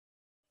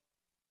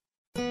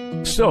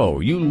So,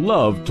 you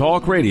love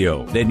talk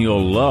radio? Then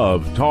you'll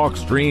love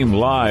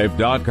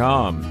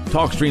TalkStreamLive.com.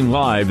 TalkStream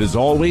Live is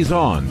always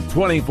on,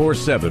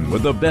 24/7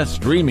 with the best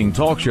streaming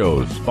talk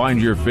shows.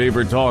 Find your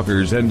favorite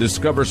talkers and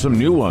discover some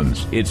new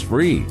ones. It's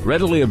free,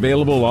 readily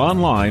available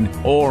online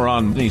or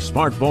on any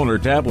smartphone or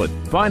tablet.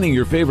 Finding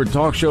your favorite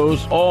talk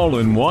shows all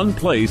in one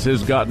place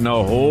has gotten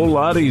a whole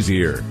lot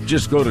easier.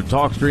 Just go to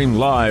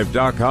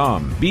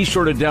TalkStreamLive.com. Be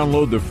sure to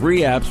download the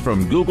free apps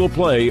from Google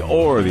Play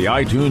or the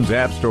iTunes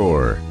App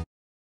Store.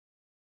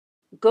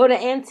 Go to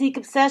Antique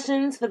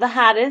Obsessions for the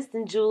hottest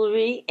in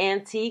jewelry,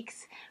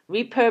 antiques,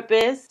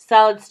 repurposed,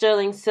 solid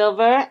sterling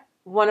silver,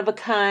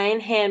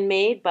 one-of-a-kind,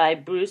 handmade by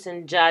Bruce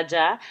and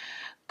Jaja.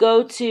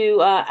 Go to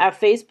our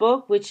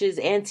Facebook, which is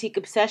Antique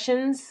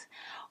Obsessions,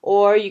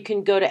 or you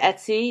can go to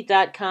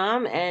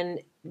Etsy.com and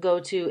go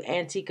to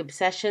Antique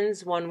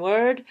Obsessions, one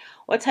word,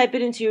 or type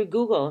it into your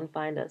Google and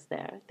find us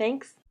there.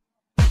 Thanks.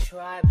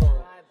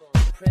 Tribal,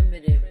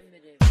 primitive,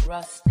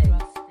 rustic,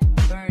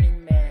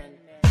 Burning Man,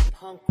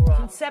 punk rock.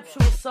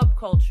 Conceptual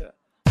subculture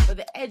for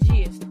the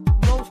edgiest,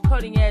 most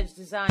cutting-edge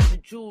designs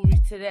of jewelry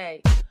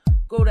today.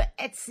 Go to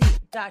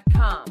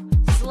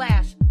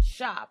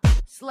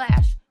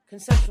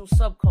Etsy.com/shop/conceptual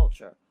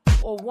subculture,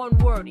 or one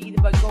word,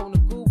 either by going to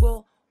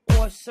Google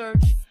or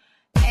search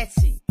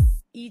Etsy,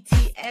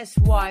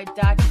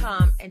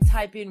 ETSY.com, and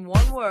type in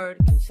one word,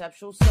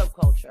 conceptual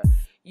subculture.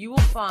 You will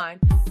find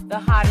the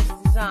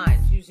hottest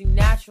designs using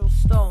natural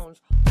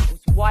stones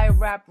with wire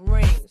wrap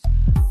rings,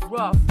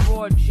 rough,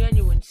 raw,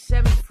 genuine,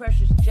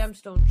 semi-precious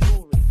gemstone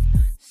jewelry,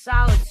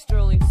 solid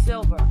sterling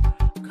silver,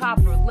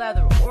 copper,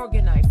 leather,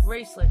 orgonite,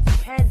 bracelets,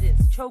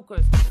 pendants,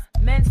 chokers,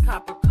 men's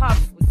copper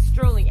cups with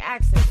sterling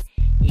accents,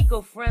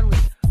 eco-friendly,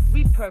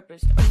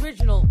 repurposed,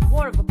 original,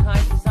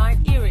 one-of-a-kind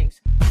design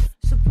earrings.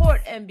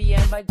 Support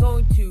MBN by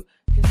going to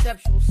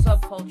Conceptual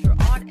Subculture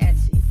on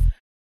Etsy.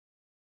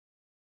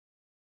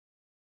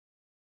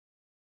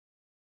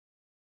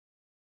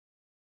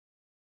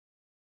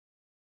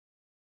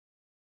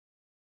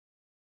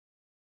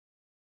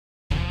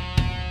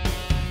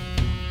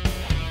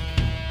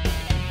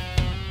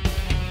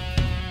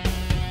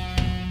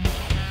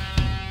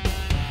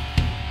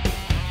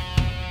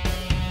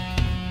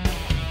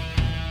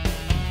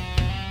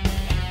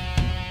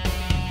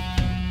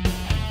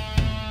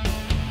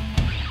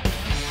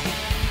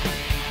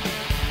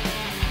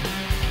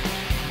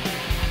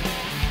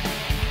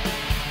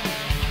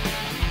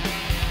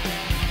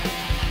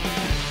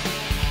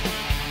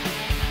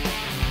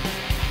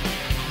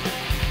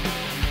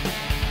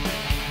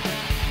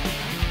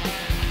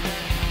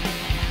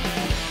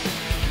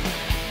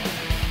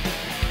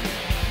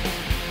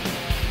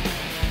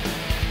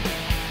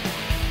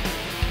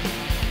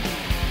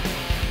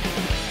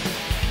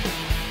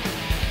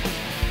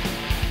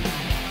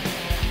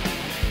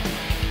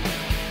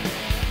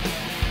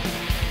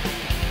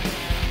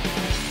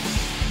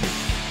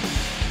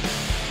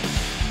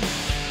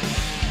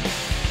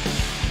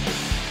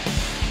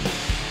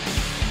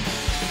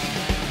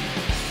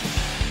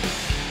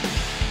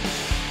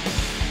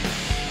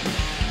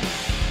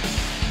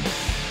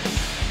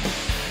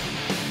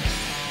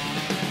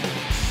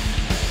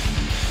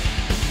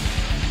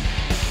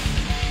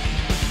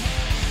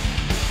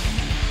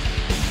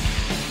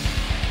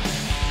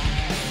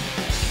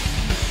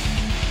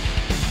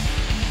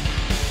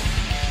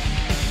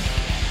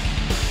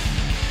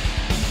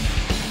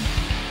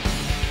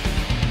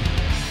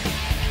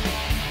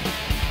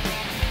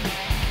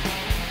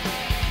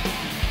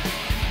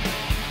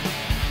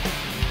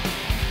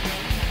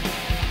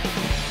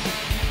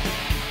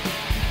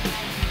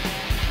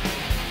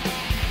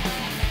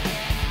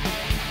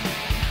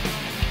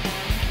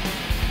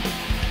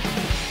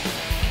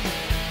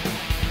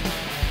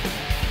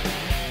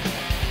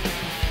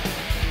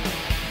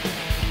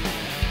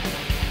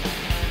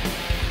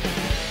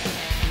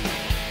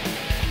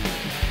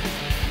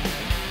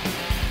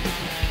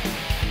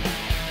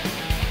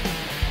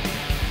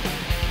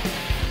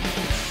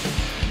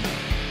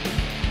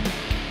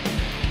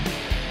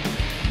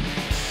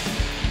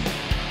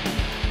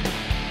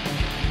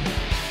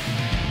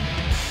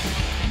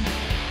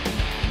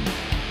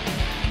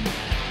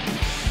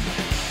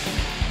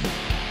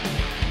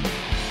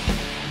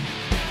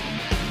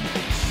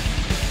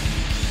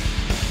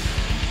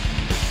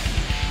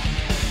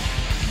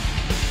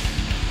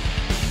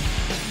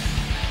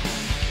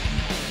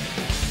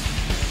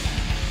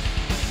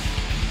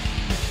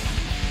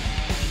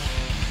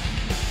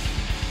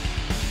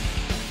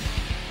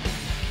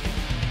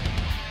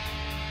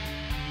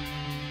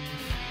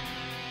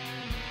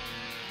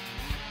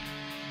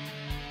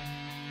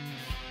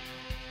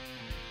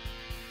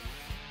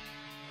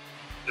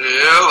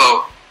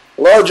 Hello.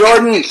 Hello,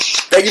 Jordan.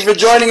 Thank you for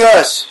joining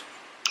us.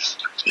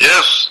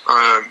 Yes,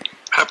 I'm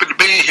happy to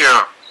be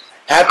here.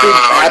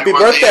 Happy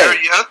birthday. Here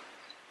yet?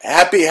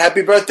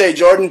 Happy birthday,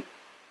 Jordan.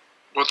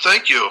 Well,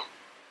 thank you.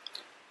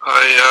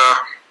 I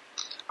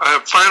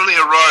have finally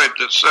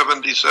arrived at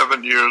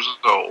 77 years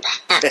old.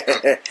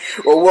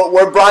 Well,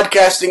 we're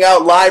broadcasting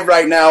out live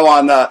right now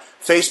on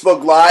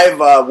Facebook Live.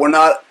 We're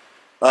not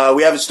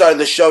We haven't started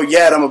the show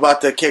yet. I'm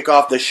about to kick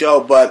off the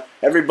show, but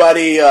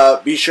everybody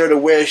be sure to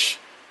wish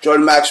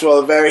Jordan Maxwell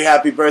a very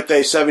happy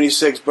birthday,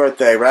 76th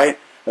birthday, right?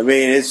 I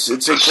mean, it's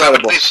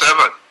incredible.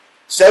 77.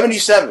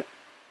 77.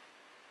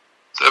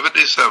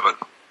 77.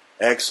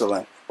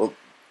 Excellent. Well,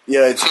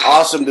 yeah, it's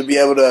awesome to be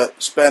able to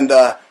spend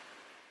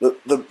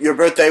your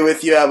birthday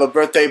with you, have a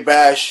birthday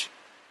bash,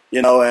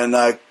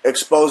 and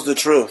expose the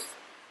truth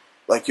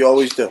like you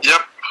always do.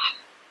 Yep.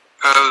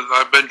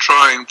 I've been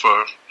trying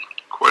for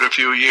quite a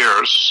few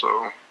years,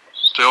 so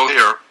still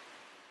here.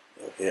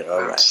 Yeah,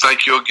 all right.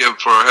 Thank you again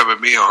for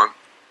having me on.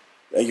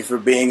 Thank you for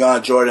being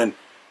on, Jordan.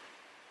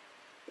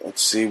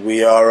 Let's see,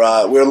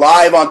 we're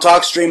live on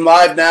TalkStream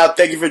Live now.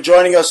 Thank you for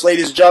joining us,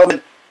 ladies and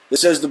gentlemen.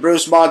 This is the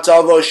Bruce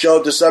Montalvo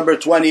Show, December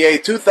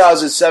 28,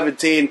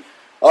 2017.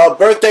 A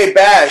birthday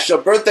bash, a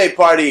birthday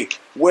party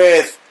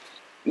with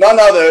none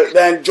other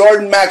than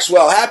Jordan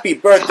Maxwell. Happy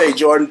birthday,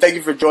 Jordan. Thank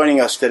you for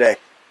joining us today.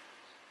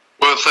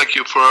 Well, thank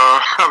you for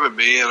having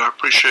me, and I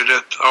appreciate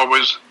it.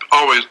 Always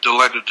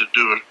delighted to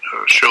do a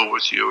show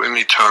with you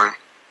anytime.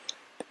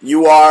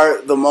 You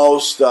are the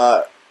most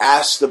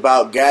asked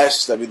about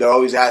guest. I mean, they're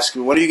always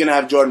asking, when are you going to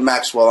have Jordan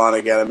Maxwell on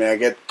again? I mean, I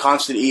get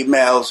constant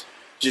emails.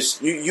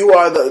 Just you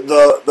are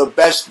the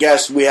best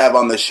guest we have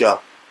on this show.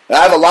 And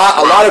I have a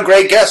lot of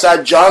great guests. I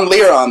had John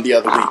Lear on the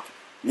other week.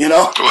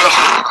 Well,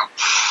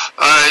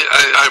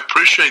 I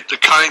appreciate the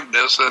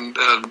kindness, but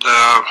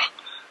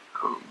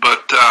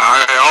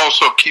I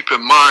also keep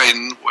in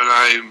mind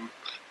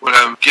when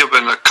I'm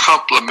given a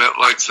compliment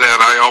like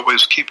that, I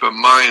always keep in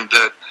mind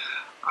that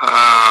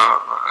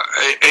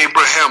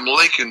Abraham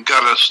Lincoln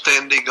got a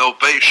standing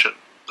ovation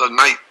the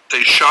night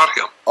they shot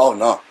him. Oh,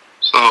 no.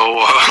 So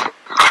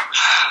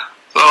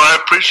I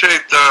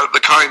appreciate the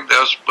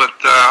kindness, but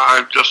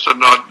I'm just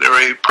an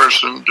ordinary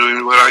person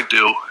doing what I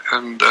do,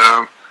 and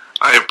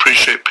I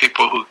appreciate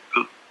people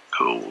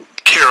who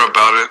care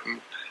about it,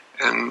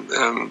 and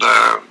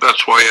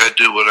that's why I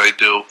do what I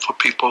do, for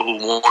people who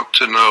want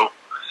to know.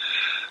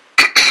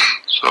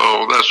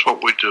 So that's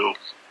what we do.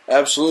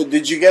 Absolutely.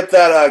 Did you get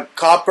that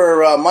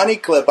copper money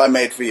clip I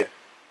made for you?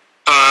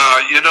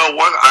 You know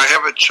what? I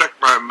haven't checked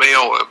my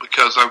mail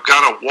because I've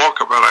got to walk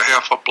about a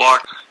half a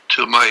block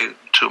to my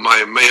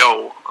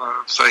mail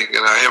thing,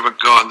 and I haven't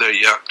gone there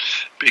yet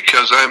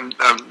because I'm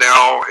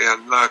now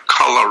in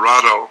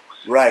Colorado,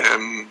 right?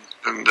 And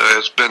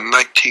it's been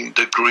 19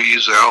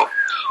 degrees out,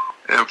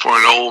 and for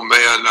an old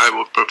man, I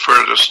would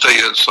prefer to stay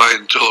inside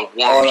until it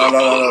warms up a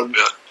little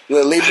bit.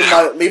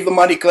 Leave the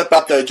money clip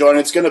out there, Jordan.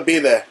 It's going to be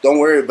there. Don't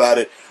worry about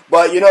it.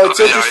 But it's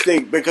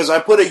interesting because I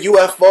put a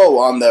UFO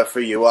on there for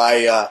you.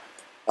 I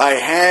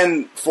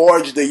hand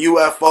forged the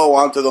UFO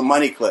onto the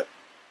money clip.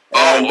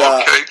 And,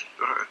 okay.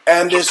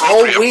 And this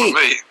whole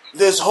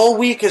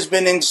week has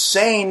been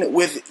insane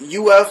with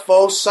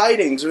UFO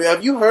sightings. I mean,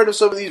 have you heard of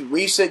some of these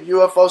recent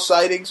UFO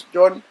sightings,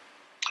 Jordan?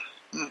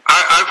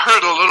 I've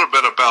heard a little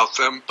bit about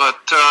them, but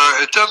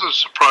it doesn't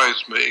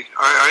surprise me.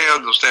 I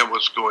understand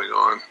what's going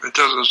on. It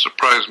doesn't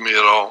surprise me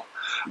at all.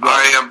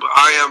 Right.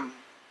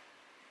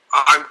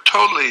 I'm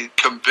totally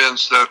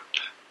convinced that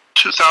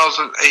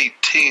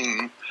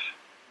 2018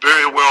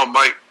 very well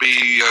might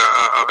be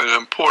an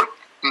important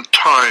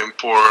time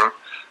for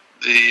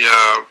the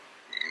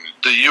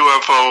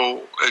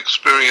UFO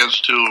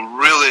experience to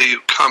really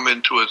come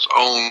into its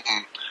own,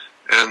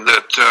 and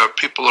that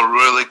people are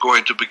really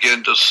going to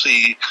begin to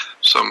see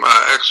some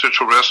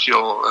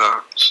extraterrestrial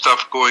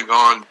stuff going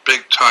on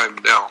big time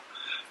now.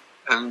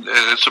 And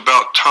it's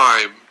about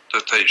time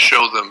that they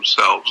show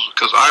themselves,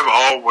 because I've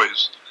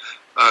always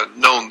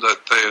known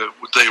that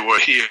they were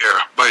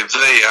here. By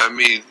they, I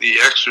mean the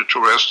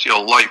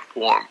extraterrestrial life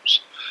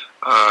forms.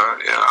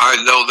 I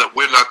know that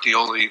we're not the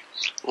only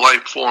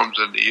life forms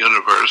in the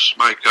universe,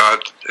 my God,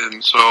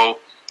 and so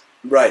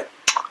right.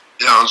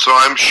 So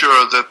I'm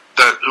sure that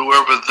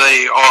whoever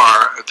they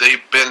are,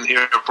 they've been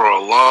here for a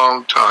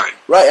long time.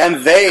 Right,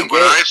 and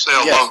when I say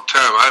a long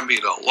time, I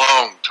mean a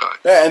long time.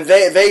 Yeah, and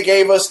they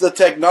gave us the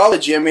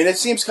technology. I mean, it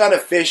seems kind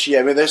of fishy.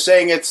 I mean, they're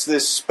saying it's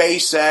this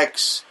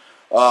SpaceX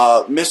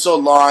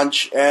missile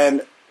launch,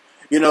 and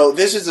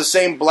this is the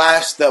same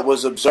blast that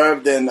was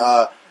observed in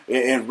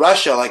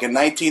Russia, like in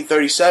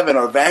 1937,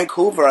 or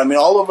Vancouver. I mean,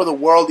 all over the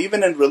world,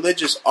 even in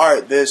religious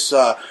art, this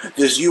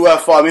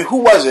UFO. I mean, who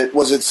was it?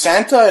 Was it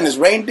Santa and his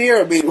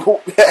reindeer? I mean,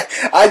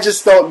 I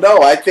just don't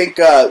know. I think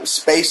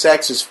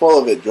SpaceX is full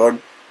of it,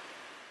 Jordan.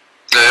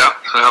 Yeah.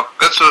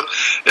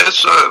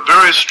 It's a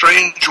very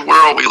strange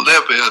world we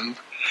live in,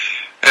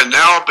 and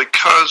now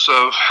because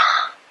of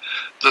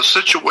the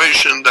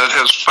situation that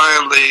has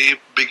finally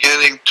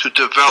beginning to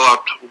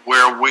develop,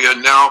 where we are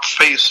now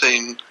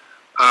facing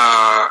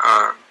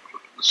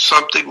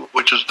something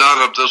which is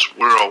not of this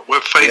world.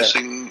 We're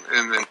facing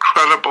an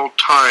incredible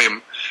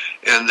time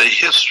in the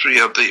history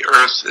of the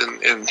earth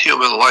and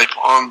human life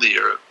on the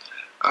earth.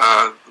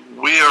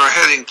 We are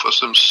heading for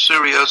some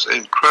serious,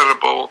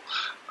 incredible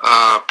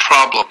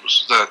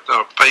problems that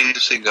are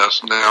facing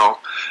us now.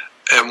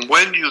 And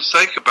when you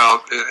think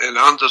about and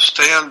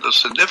understand the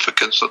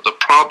significance of the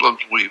problems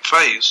we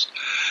face,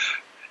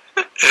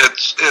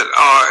 it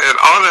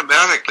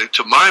automatically,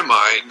 to my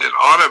mind, it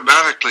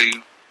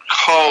automatically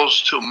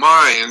calls to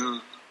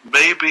mind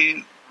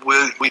maybe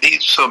we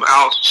need some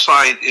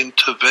outside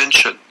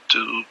intervention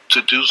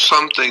to do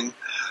something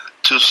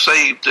to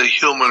save the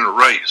human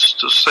race,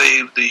 to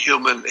save the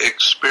human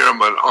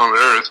experiment on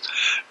Earth,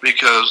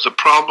 because the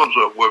problems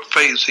that we're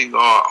facing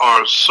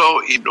are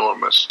so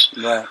enormous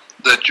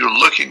that you're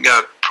looking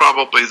at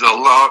probably the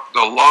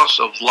loss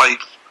of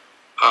life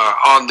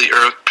on the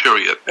Earth,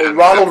 period. Well,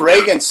 Ronald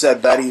Reagan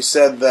said that. He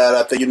said that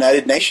at the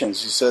United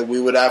Nations. He said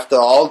we would have to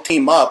all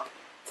team up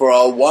for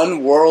a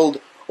one world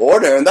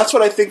order. And that's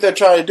what I think they're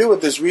trying to do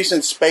with this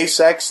recent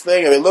SpaceX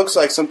thing. I mean, it looks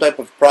like some type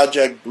of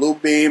Project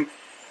Bluebeam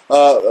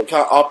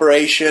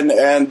operation.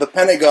 And the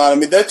Pentagon, I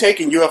mean, they're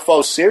taking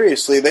UFOs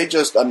seriously. They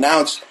just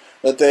announced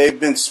that they've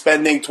been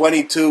spending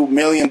 $22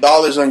 million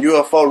on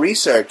UFO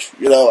research,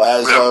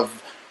 as of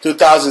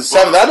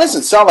 2007. That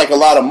doesn't sound like a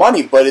lot of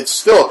money, but it's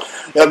still,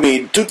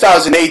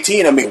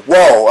 2018,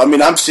 whoa.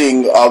 I'm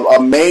seeing a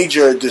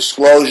major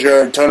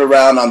disclosure and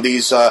turnaround on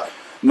these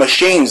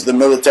machines the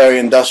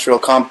military-industrial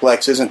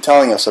complex isn't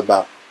telling us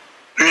about.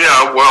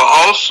 Yeah, well,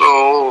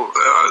 also,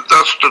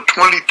 that's the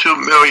 $22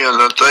 million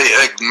that they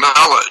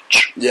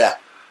acknowledge. Yeah.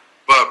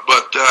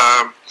 But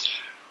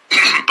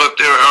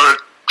there are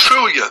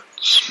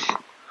trillions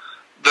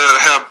that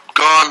have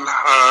gone,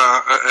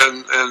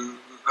 and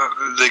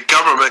the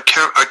government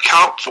can't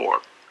account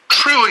for.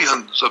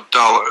 Trillions of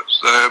dollars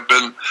that have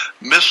been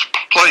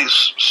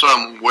misplaced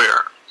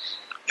somewhere.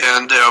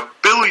 And there are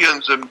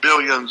billions and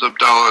billions of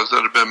dollars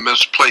that have been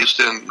misplaced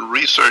in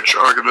research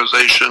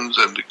organizations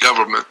and the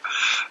government.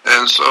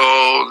 And so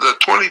the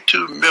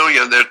 $22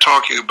 million they're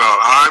talking about,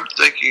 I'm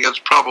thinking it's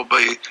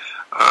probably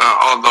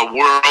on the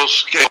world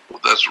scale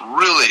that's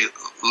really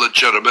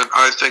legitimate.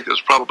 I think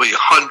there's probably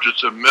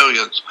hundreds of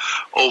millions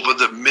over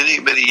the many,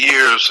 many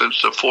years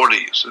since the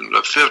 40s and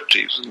the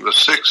 50s and the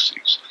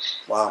 60s.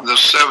 Wow. The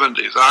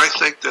 70s. I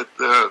think that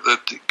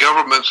the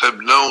governments have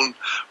known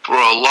for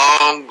a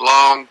long,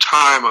 long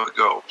time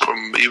ago,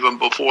 from even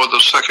before the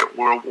Second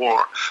World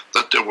War,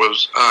 that there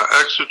was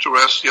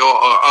extraterrestrial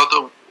or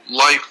other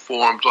life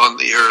forms on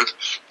the Earth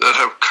that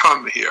have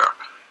come here.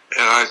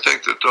 And I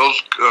think that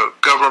those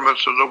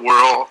governments of the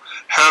world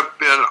have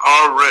been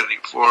already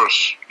for,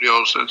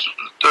 since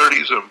the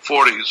 30s and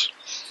 40s,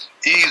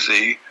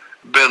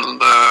 been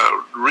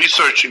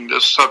researching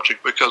this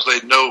subject because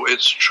they know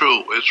it's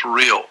true, it's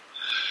real.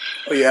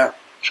 Oh, yeah.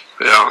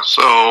 Yeah,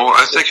 so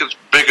I think it's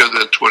bigger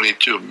than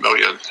 $22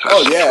 million.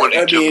 That's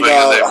 $22 million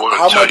they want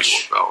to tell you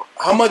about.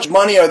 How much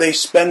money are they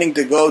spending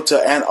to go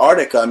to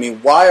Antarctica?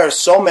 Why are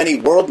so many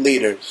world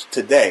leaders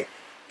today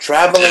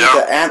traveling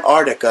to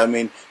Antarctica?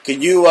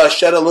 Can you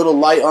shed a little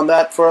light on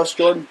that for us,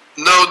 Jordan?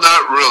 No,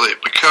 not really,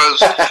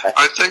 because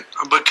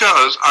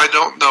I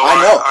don't know.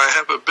 I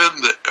haven't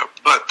been there,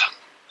 but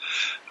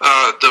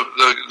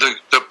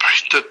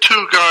the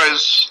two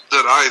guys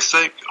that I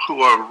think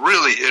who are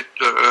really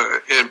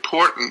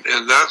important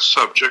in that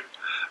subject,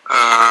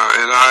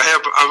 and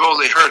I've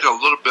only heard a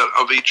little bit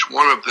of each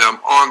one of them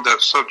on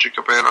that subject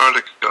of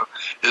Antarctica,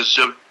 is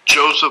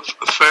Joseph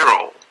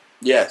Farrell.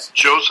 Yes.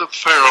 Joseph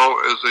Farrell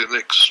is an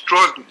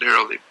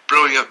extraordinarily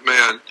brilliant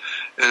man,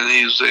 and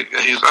he's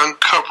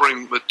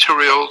uncovering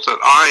materials that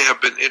I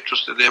have been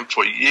interested in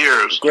for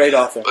years. Great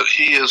author. But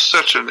he is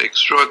such an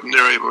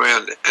extraordinary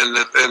man. And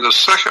the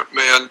second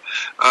man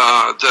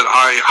that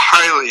I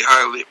highly,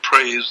 highly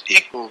praise,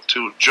 equal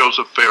to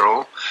Joseph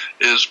Farrell,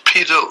 is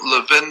Peter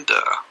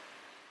Levenda.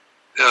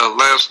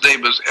 Last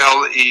name is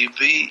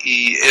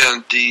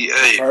Levenda.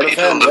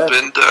 Peter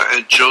Levenda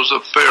and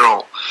Joseph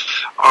Farrell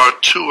are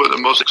two of the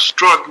most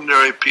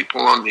extraordinary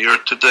people on the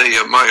earth today,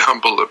 in my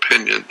humble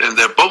opinion. And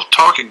they're both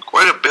talking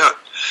quite a bit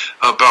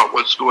about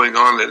what's going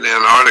on in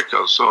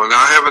Antarctica. So, and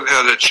I haven't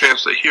had a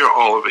chance to hear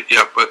all of it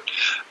yet, but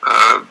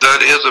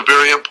that is a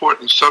very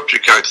important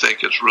subject, I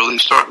think. It's really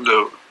starting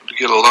to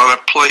get a lot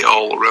of play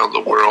all around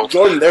the world,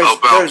 Jordan, about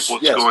what's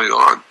going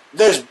on.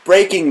 There's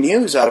breaking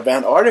news out of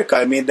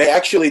Antarctica. They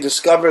actually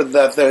discovered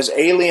that there's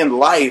alien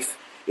life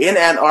in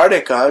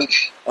Antarctica.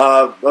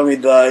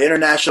 The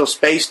International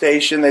Space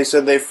Station, they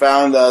said they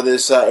found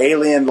this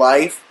alien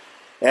life,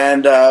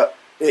 and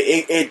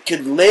it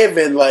could live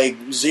in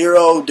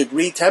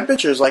 0-degree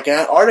temperatures like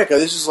Antarctica.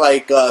 This is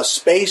like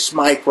space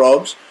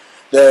microbes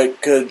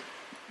that could,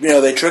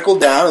 they trickle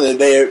down and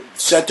they're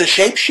set to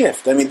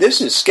shapeshift.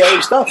 This is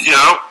scary stuff.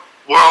 Yeah,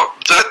 well,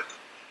 that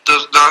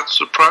does not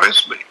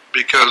surprise me.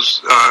 Because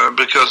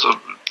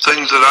of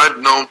things that I've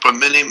known for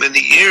many, many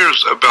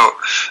years about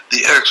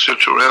the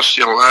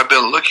extraterrestrial. I've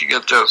been looking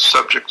at that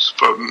subject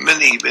for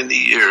many, many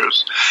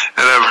years.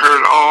 And I've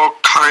heard all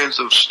kinds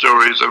of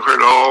stories. I've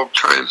heard all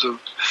kinds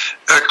of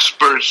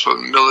experts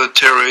from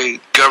military,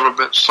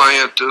 government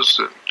scientists,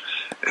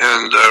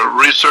 and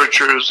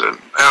researchers and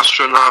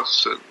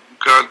astronauts, and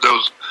God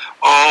knows,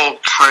 all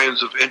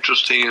kinds of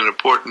interesting and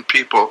important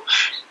people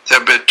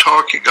have been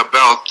talking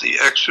about the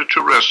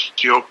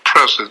extraterrestrial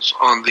presence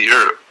on the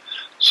Earth.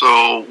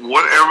 So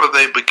whatever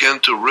they begin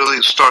to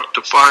really start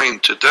to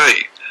find today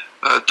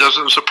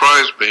doesn't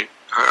surprise me.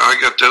 I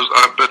get this.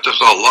 I bet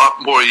there's a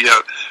lot more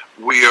yet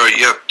we are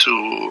yet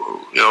to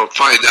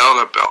find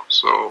out about.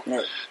 So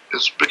Right.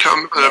 it's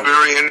become a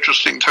very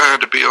interesting time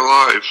to be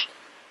alive.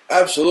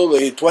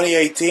 Absolutely.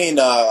 2018,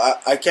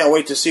 I can't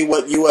wait to see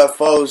what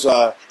UFOs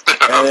and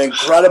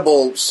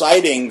incredible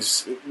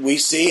sightings we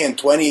see in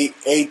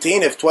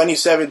 2018. If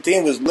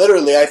 2017 was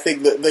literally, I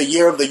think, the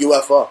year of the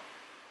UFO.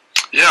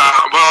 Yeah,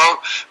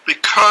 well,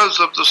 because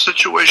of the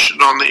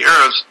situation on the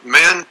Earth,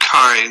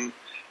 mankind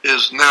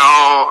is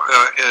now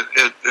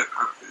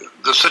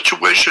the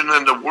situation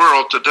in the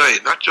world today,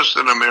 not just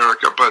in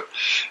America, but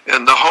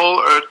in the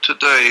whole Earth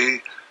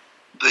today.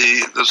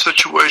 The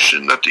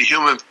situation that the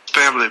human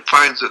family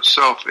finds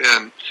itself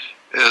in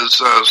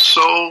is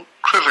so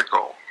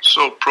critical,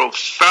 so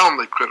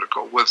profoundly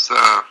critical. We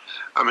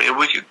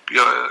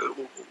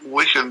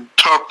can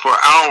talk for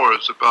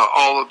hours about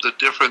all of the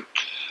different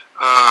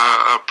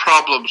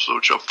problems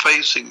which are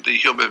facing the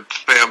human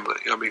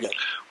family. I mean,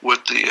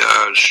 with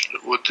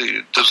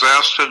the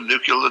disaster,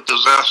 nuclear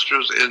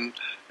disasters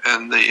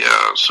and the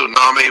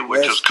tsunami,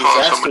 which has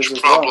caused so much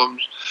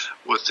problems.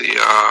 With the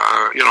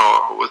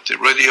with the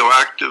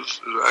radioactive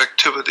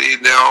activity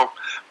now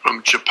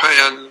from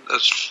Japan,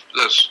 that's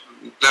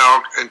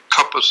now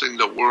encompassing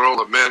the world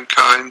of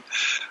mankind.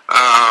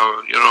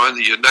 And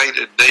the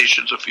United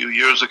Nations a few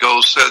years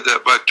ago said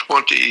that by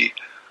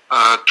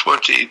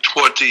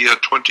 2020 or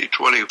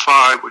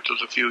 2025, which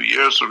is a few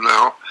years from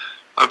now,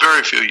 a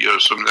very few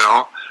years from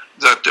now,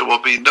 that there will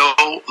be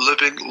no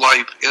living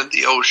life in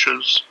the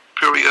oceans,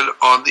 period,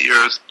 on the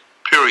Earth,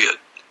 period.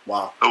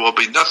 Wow. There will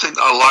be nothing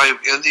alive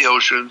in the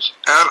oceans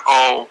at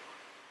all,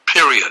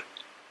 period.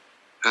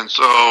 And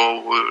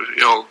so,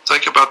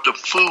 think about the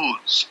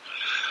foods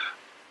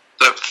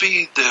that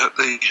feed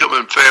the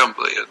human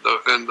family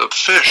and the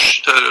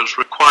fish that is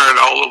required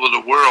all over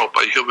the world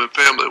by human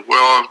family.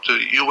 Well, the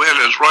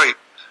UN is right.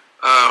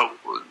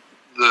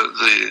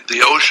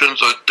 The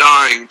oceans are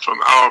dying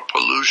from our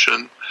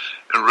pollution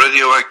and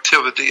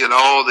radioactivity and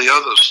all the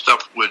other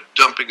stuff we're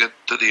dumping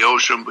into the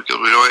ocean because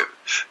we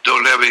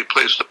don't have any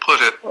place to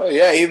put it. Well,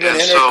 yeah, even and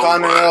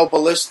intercontinental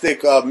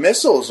ballistic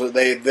missiles,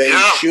 they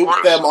shoot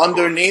them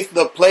underneath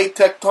the plate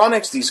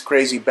tectonics, these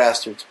crazy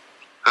bastards.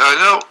 I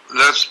know,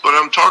 that's what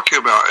I'm talking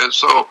about. And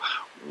so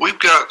we've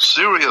got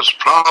serious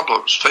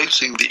problems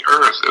facing the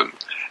Earth, and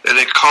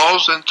it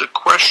calls into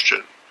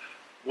question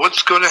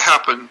what's going to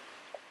happen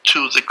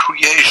to the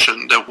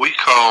creation that we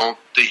call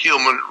the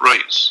human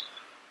race.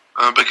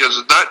 Because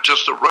it's not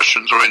just the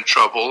Russians are in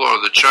trouble or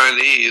the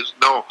Chinese.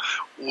 No,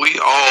 we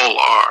all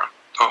are,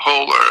 the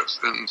whole Earth.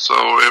 And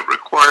so it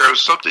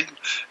requires something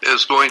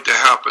is going to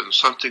happen,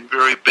 something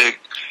very big.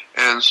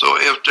 And so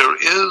if there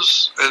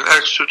is an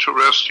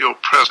extraterrestrial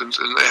presence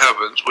in the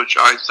heavens, which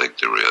I think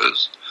there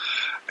is,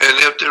 and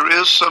if there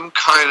is some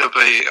kind of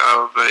a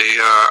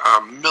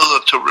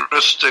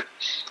militaristic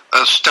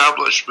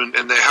establishment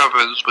in the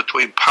heavens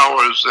between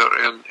powers that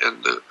are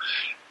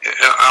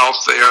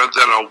out there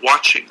that are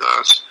watching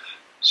us,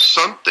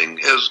 something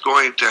is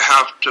going to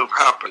have to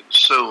happen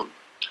soon.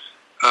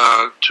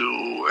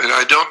 And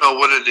I don't know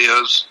what it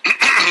is,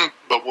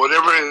 but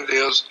whatever it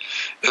is,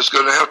 it's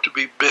going to have to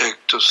be big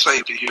to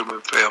save the human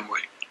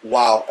family.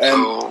 Wow!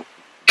 And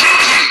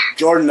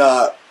Jordan,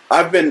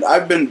 I've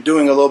been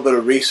doing a little bit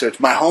of research,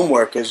 my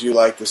homework, as you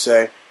like to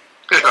say.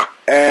 Yeah.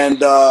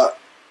 And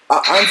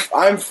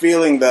I'm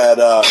feeling that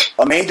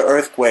a major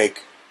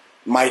earthquake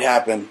might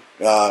happen.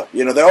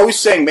 They're always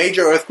saying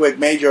major earthquake,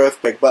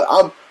 but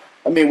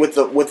with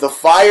the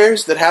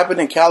fires that happened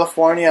in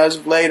California as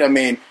of late,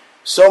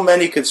 so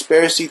many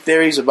conspiracy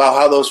theories about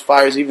how those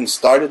fires even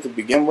started to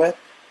begin with.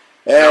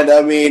 And,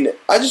 I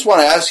just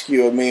want to ask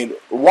you,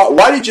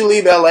 why did you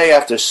leave L.A.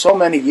 after so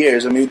many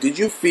years? Did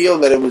you feel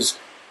that it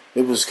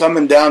was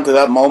coming down to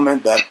that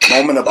moment of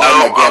Armageddon? No,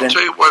 I'll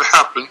tell you what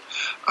happened.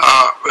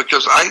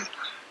 Because I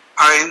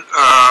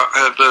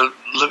have been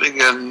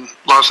living in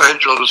Los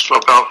Angeles for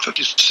about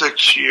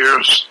 56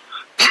 years.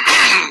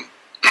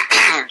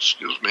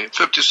 Excuse me,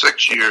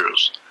 56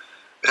 years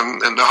in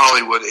the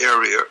Hollywood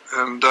area.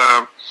 And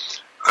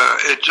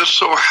it just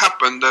so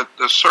happened that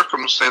the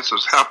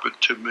circumstances happened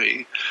to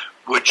me,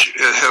 which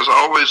it has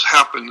always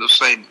happened the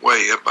same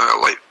way in my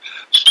life.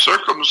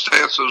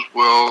 Circumstances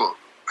will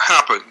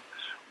happen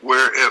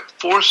where it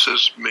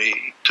forces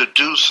me to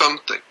do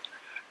something.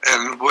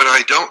 And when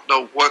I don't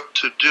know what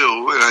to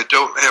do, and I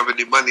don't have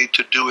any money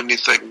to do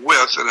anything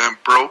with, and I'm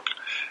broke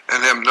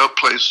and have no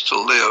place to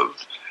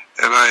live,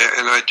 and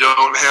I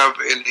don't have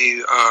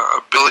any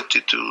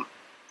ability to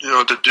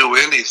do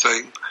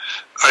anything,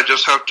 I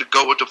just have to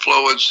go with the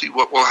flow and see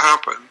what will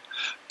happen.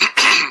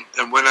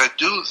 And when I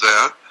do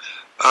that,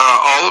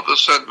 all of a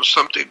sudden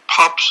something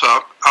pops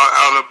up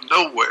out of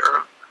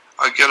nowhere.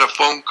 I get a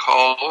phone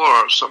call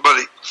or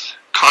somebody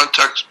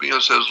contacts me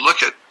and says,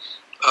 look it,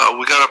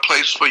 we got a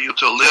place for you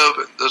to live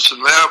and this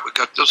and that. We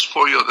got this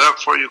for you, that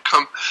for you.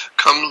 Come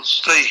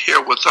stay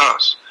here with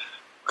us.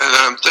 And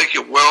I'm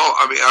thinking, well,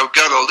 I've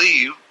got to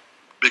leave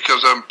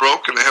because I'm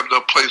broke and I have no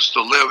place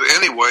to live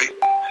anyway.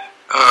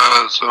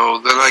 So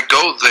then I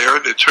go there,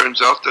 and it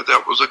turns out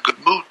that was a good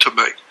move to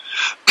make.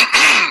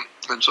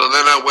 And so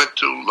then I went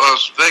to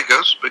Las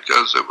Vegas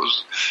because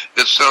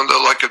it sounded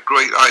like a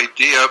great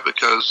idea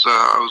because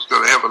I was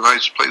going to have a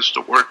nice place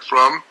to work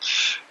from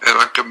and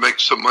I could make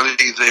some money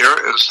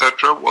there,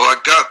 etc. Well, I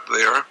got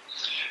there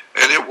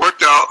and it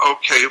worked out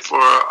okay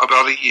for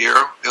about a year,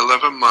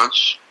 11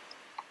 months.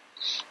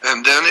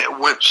 And then it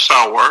went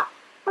sour.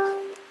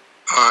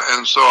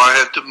 And so I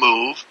had to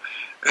move.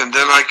 And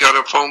then I got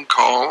a phone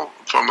call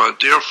from a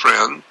dear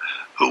friend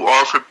who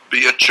offered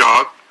me a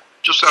job.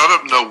 Just out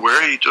of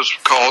nowhere, he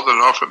just called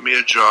and offered me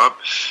a job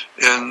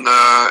in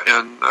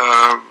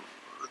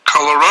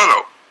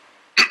Colorado,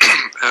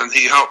 and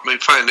he helped me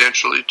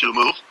financially to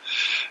move,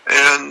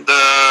 and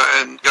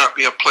got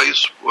me a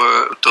place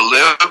to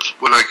live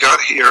when I got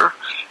here,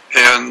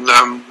 and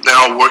I'm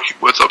now working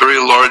with a very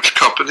large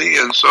company,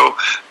 and so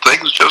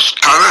things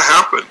just kind of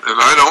happen, and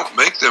I don't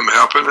make them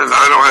happen, and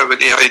I don't have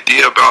any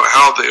idea about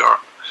how they are.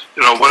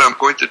 You know, what I'm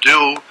going to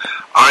do,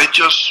 I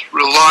just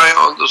rely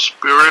on the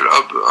spirit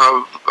of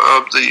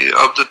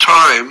the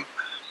time.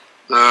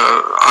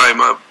 I'm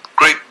a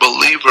great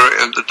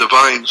believer in the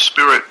divine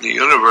spirit in the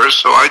universe,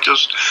 so I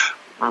just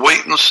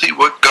wait and see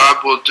what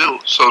God will do,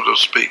 so to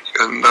speak,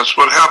 and that's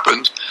what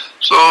happened.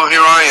 So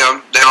here I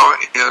am now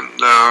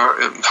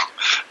in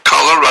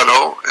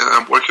Colorado, and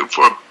I'm working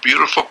for a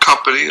beautiful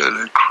company, an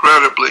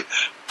incredibly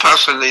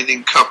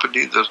fascinating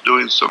company that's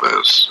doing some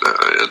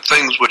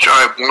things which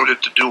I have wanted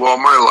to do all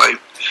my life,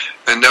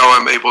 and now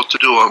I'm able to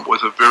do them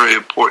with a very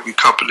important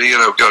company,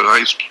 and I've got a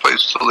nice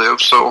place to live.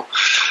 So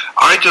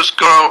I just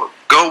go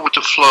with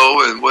the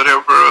flow, and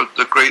whatever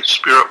the Great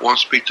Spirit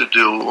wants me to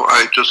do,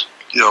 I just,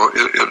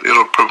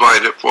 it'll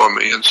provide it for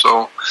me. And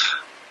so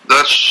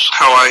that's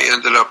how I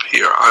ended up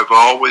here. I've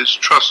always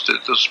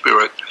trusted the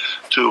Spirit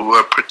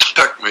to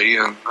protect me,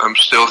 and I'm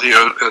still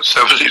here at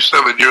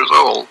 77 years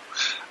old.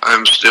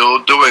 I'm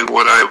still doing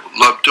what I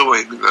love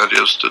doing, that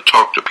is to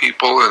talk to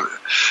people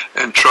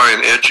and try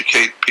and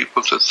educate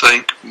people to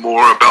think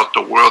more about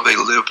the world they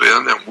live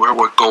in and where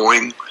we're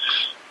going.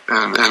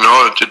 And in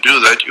order to do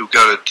that, you've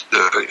got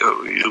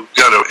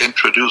to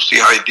introduce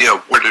the idea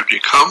of where did you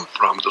come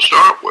from to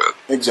start with.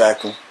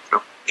 Exactly.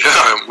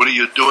 Yeah, and what are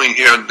you doing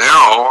here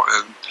now,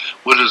 and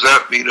what does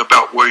that mean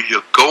about where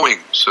you're going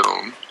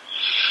soon?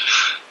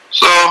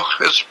 So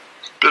it's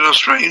been a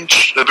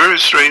very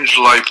strange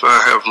life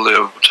I have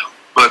lived.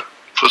 But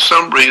for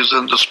some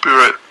reason, the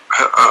spirit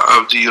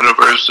of the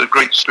universe, the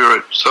Great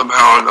Spirit,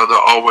 somehow or another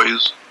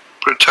always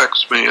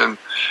protects me, and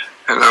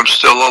I'm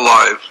still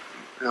alive,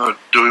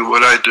 doing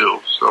what I do.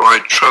 So I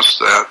trust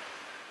that.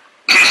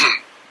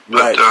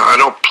 But right. I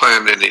don't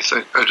plan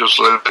anything. I just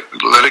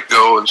let it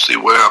go and see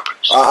what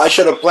happens. I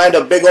should have planned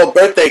a big old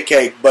birthday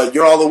cake, but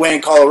you're all the way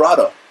in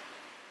Colorado.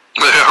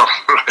 Yeah,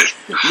 right.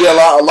 Yeah,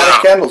 a lot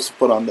of candles to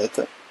put on that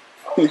thing.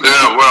 Yeah,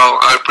 well,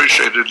 I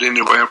appreciate it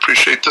anyway. I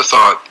appreciate the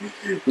thought.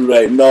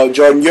 Right. No,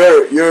 Jordan,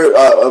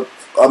 you're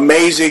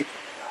amazing.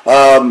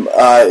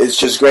 It's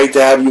just great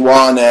to have you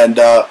on. And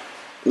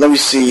let me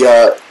see.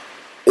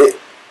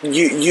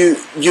 You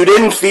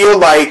didn't feel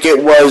like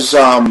it was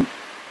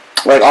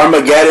like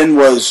Armageddon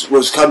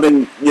was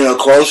coming,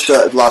 close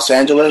to Los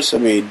Angeles. I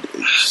mean,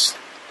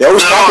 they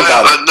always talk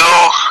about it.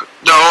 No.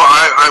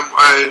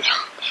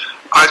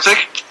 I think,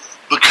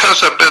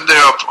 because I've been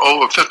there for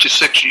over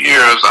 56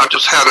 years, I've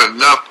just had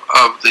enough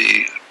of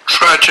the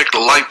tragic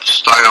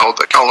lifestyle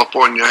that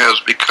California has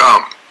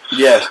become.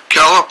 Yes.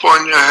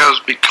 California has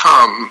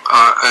become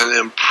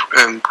an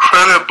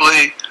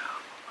incredibly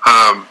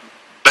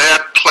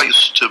bad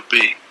place to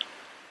be.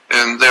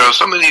 And there are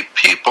so many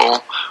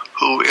people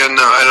who in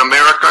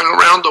America and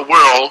around the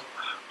world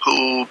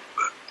who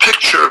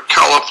picture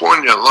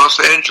California, Los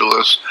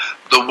Angeles,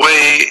 the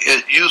way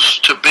it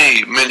used to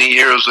be many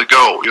years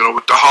ago,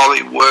 with the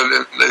Hollywood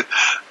and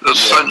the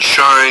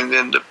sunshine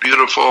and the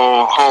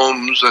beautiful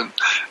homes, and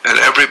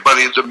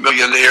everybody's a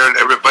millionaire and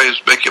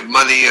everybody's making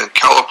money, and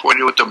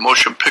California with the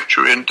motion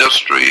picture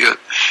industry and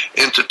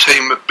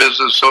entertainment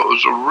business. So it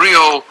was a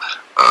real,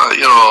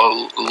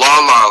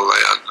 la-la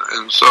land.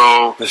 And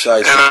so,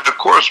 precisely. And of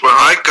course, when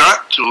I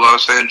got to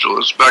Los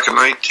Angeles back in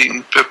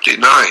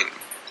 1959,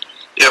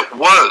 it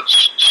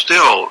was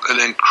still an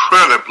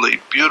incredibly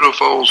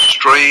beautiful,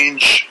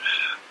 strange,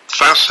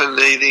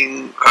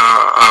 fascinating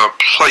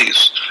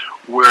place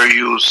where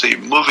you see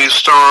movie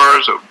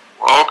stars,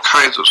 all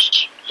kinds of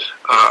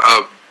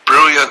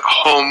brilliant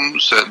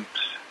homes, and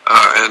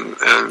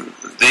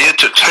the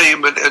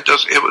entertainment.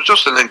 It was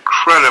just an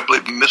incredibly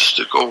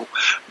mystical,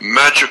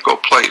 magical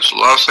place.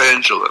 Los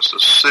Angeles, a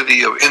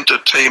city of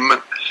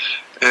entertainment.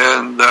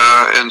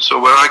 And so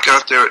when I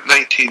got there at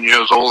 19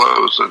 years old, I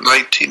was a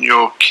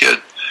 19-year-old kid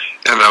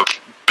in a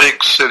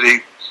big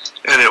city,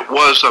 and it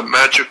was a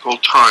magical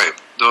time,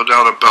 no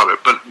doubt about it.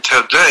 But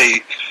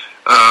today,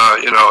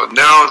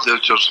 now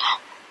there's just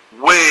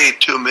way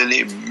too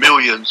many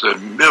millions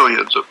and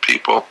millions of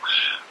people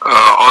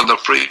on the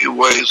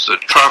freeways. The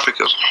traffic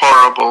is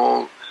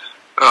horrible,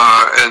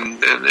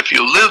 and if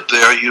you live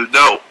there,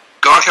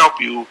 God help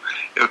you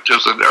if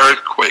there's an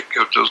earthquake,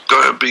 if there's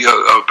going to be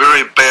a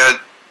very bad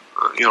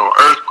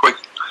earthquake,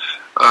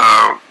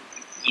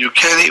 you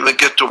can't even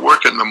get to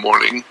work in the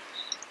morning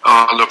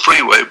on the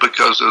freeway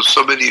because there's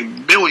so many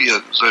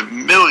millions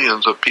and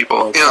millions of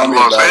people in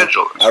Los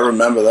Angeles. I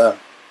remember that.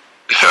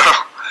 Yeah.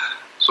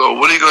 So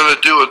what are you going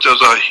to do if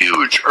there's a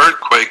huge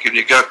earthquake and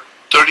you got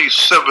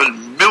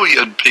 37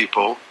 million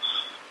people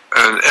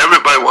and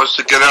everybody wants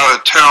to get out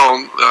of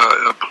town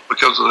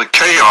because of the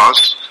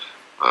chaos?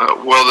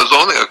 Well, there's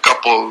only a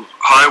couple of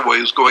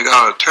highways going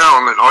out of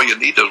town, and all you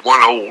need is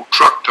one old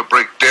truck to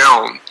break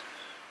down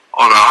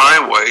on a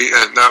highway,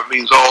 and that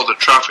means all the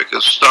traffic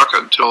is stuck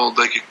until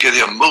they can get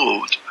him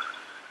moved.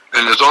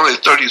 And there's only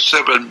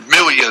 37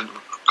 million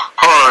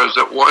cars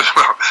that want,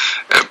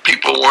 and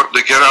people want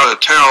to get out of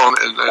town,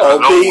 and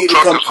an old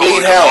truck is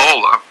holding them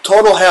all up.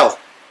 Total hell.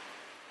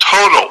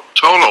 Total.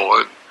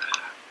 And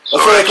so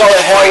that's what they call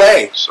it, Hell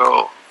A.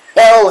 So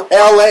Hell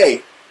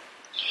A.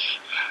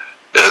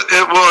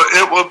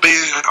 It will be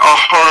a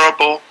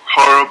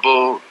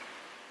horrible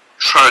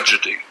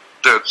tragedy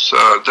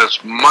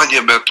that's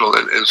monumental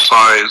in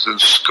size and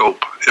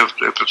scope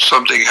if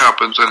something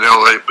happens in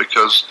LA,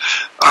 because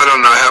I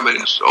don't know how many,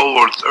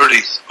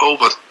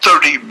 over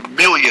 30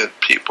 million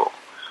people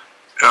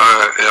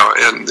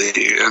in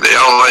the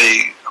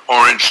LA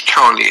Orange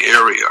County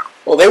area.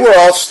 Well, they were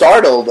all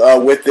startled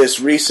with this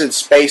recent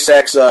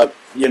SpaceX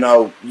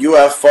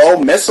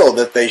UFO missile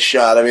that they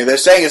shot. I mean, they're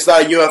saying it's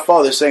not a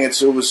UFO. They're saying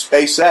it was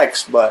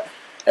SpaceX, but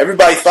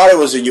everybody thought it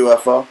was a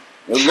UFO.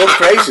 It looked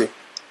crazy.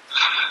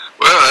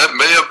 Well, it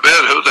may have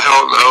been. Who the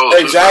hell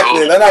knows?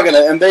 Exactly. They're not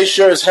gonna, and they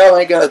sure as hell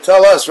ain't gonna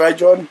tell us, right,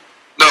 Jordan?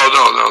 No.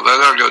 They're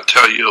not gonna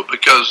tell you,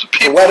 because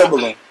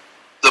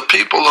the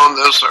people on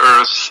this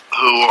earth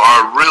who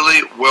are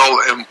really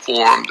well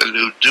informed and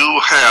who do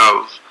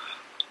have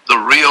the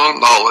real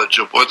knowledge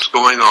of what's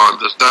going on,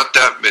 there's not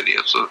that many.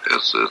 It's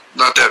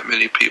not that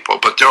many people,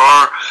 but there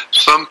are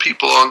some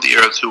people on the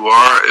earth who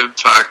are, in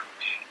fact,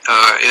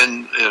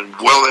 and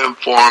well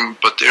informed,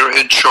 but they're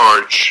in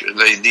charge, and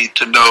they need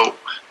to know.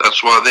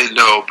 That's why they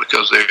know,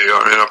 because they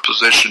are in a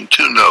position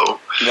to know.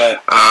 Right.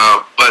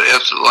 But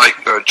it's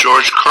like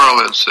George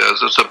Carlin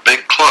says, it's a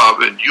big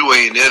club, and you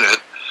ain't in it,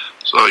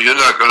 so you're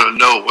not going to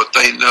know what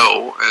they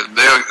know, and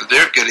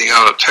they're getting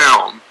out of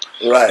town.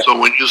 Right. So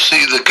when you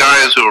see the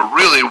guys who are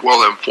really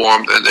well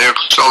informed and they're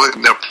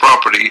selling their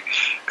property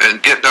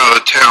and getting out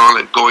of town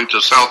and going to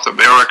South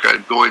America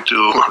and going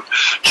to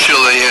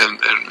Chile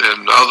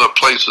and other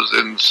places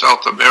in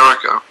South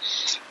America,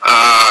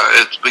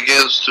 it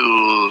begins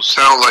to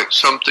sound like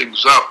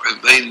something's up, and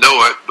they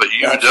know it, but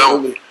you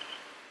don't.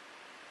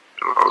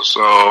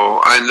 So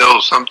I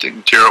know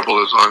something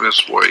terrible is on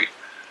its way.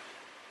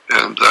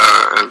 And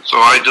so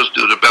I just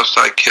do the best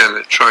I can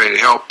at trying to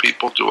help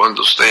people to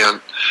understand,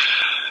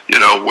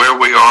 where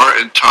we are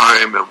in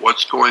time and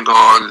what's going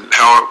on and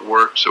how it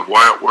works and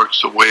why it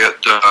works the way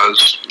it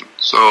does.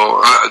 So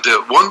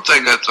the one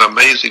thing that's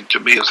amazing to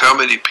me is how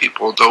many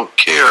people don't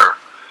care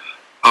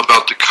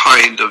about the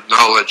kind of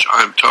knowledge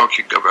I'm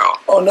talking about.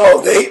 Oh,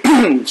 no,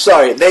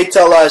 they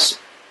tell us,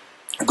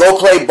 go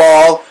play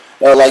ball.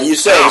 Like you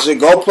said,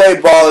 go play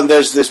ball, and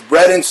there's this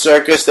bread and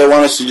circus. They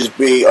want us to just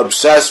be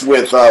obsessed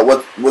with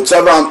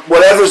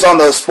whatever's on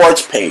the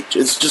sports page.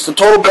 It's just a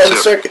total bread and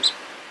circus.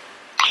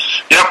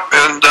 Yep,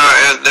 and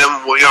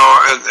then we are,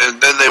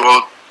 and then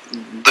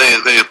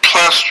they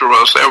plaster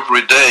us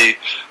every day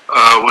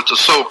with the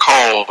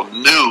so-called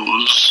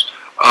news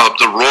of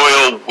the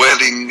royal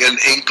wedding in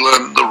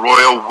England, the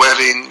royal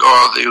wedding,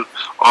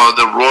 or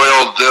the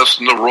royal this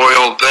and the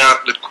royal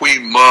that, the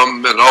Queen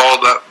Mum, and all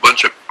that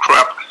bunch of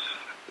crap.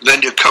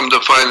 Then you come to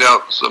find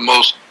out the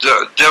most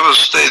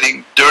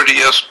devastating,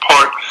 dirtiest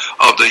part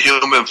of the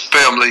human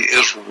family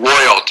is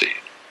royalty.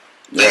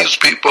 Yeah. These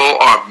people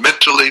are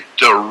mentally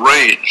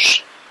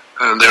deranged,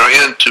 and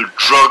they're into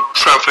drug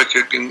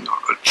trafficking,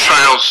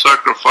 child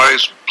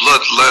sacrifice,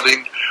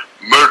 bloodletting,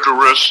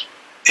 murderous,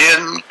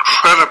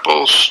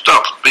 incredible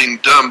stuff being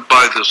done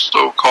by the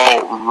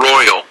so-called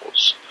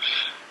royals.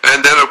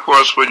 And then, of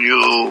course, when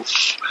you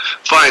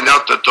find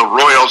out that the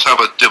royals have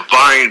a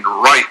divine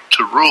right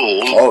to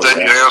rule, then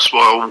you ask,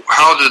 well,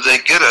 how do they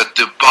get a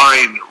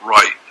divine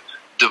right?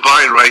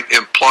 Divine right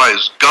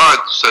implies God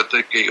said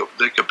they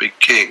could be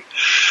king.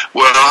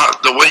 Well,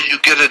 the way you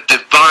get a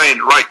divine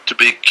right to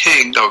be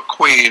king or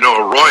queen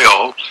or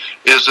royal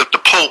is that the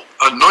Pope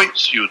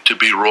anoints you to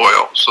be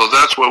royal. So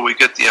that's where we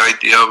get the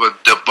idea of a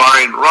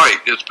divine right.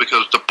 It's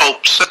because the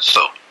Pope said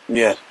so.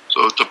 Yeah.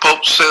 So if the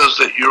Pope says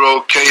that you're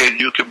okay and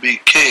you can be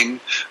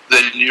king,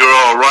 then you're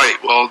all right.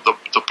 Well,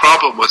 the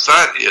problem with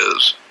that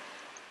is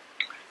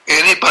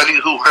anybody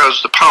who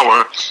has the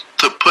power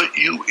to put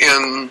you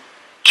in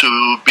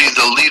to be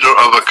the leader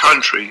of a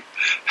country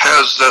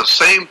has that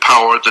same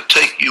power to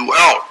take you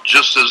out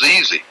just as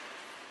easy.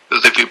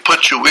 Because if he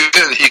puts you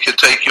in, he can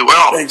take you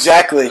out.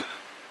 Exactly.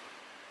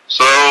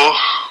 So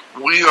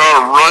we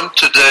are run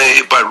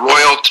today by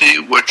royalty,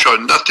 which are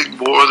nothing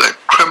more than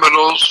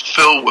criminals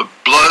filled with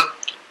blood,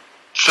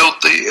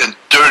 filthy and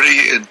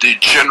dirty and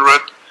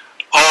degenerate,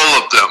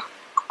 all of them,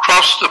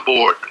 across the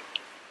board.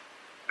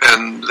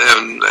 And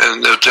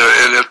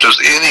if there's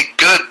any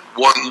good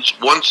ones.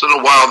 Once in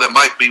a while, there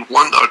might be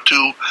one or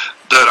two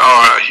that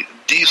are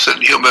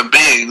decent human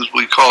beings.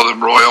 We call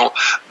them royal.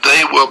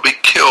 They will be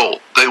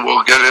killed. They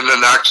will get in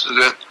an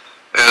accident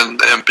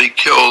and be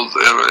killed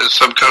in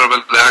some kind of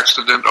an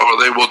accident, or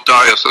they will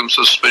die of some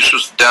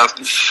suspicious death,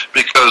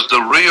 because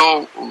the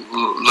real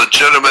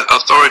legitimate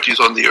authorities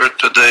on the earth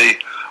today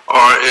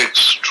are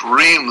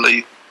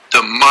extremely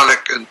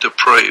demonic and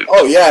depraved.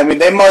 Oh, yeah. I mean,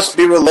 they must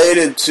be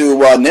related to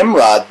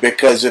Nimrod,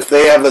 because if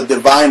they have a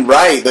divine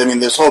right, I mean,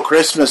 this whole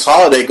Christmas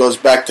holiday goes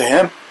back to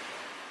him.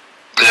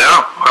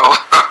 Yeah, well,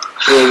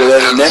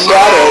 and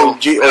Nimrod or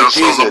Jesus?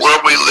 So the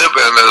world we live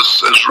in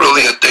is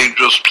really a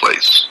dangerous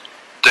place.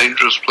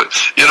 Dangerous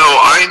place. You know,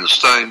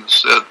 Einstein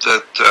said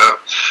that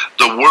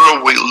the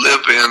world we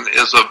live in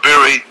is a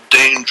very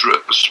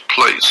dangerous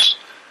place.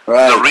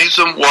 Right. The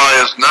reason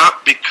why is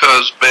not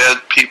because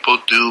bad people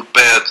do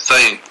bad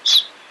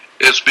things.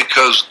 It's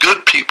because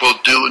good people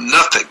do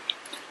nothing.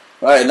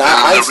 Right.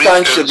 Now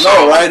Einstein should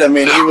know, right? I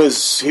mean, he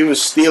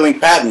was stealing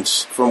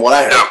patents, from what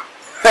I heard.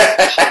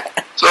 Yeah.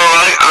 So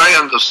I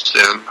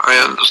understand. I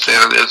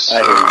understand. It's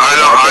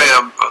I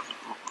am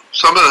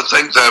some of the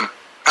things I'm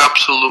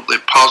absolutely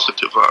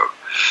positive of.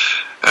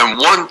 And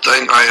one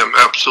thing I am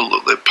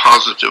absolutely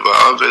positive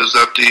of is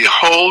that the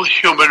whole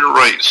human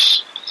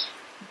race,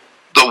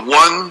 the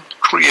one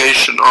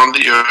creation on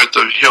the earth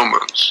of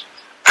humans,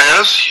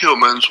 as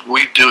humans,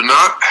 we do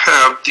not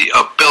have the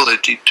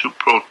ability to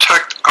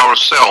protect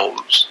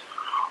ourselves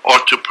or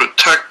to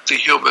protect the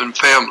human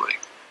family.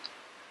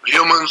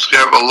 Humans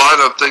have a lot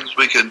of things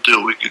we can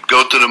do. We could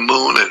go to the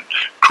moon and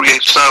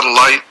create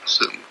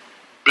satellites and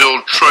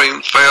build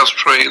trains, fast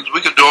trains. We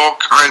could do all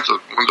kinds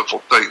of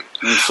wonderful things.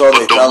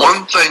 But the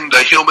one thing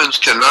that humans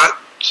cannot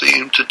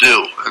seem to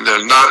do, and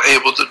they're not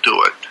able to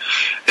do it,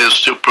 is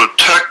to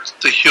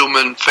protect the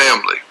human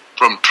family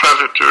from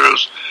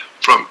predators,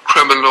 from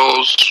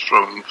criminals,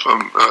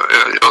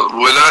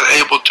 we're not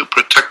able to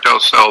protect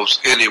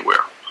ourselves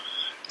anywhere.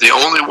 The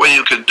only way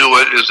you can do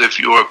it is if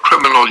you're a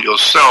criminal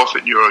yourself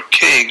and you're a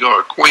king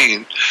or a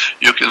queen.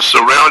 You can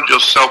surround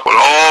yourself with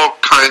all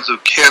kinds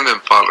of cannon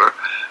fodder,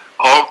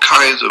 all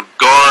kinds of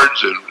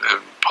guards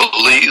and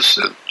police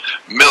and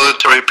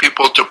military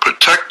people to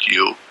protect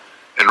you,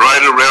 and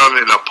ride around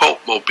in a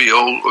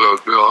Pope-mobile.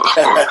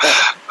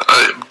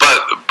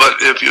 But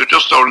if you're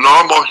just a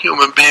normal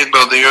human being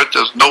on the earth,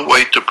 there's no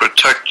way to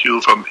protect you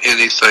from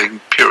anything,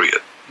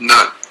 period.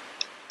 None.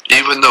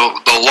 Even though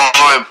the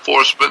law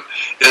enforcement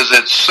is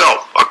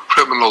itself a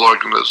criminal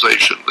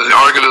organization. The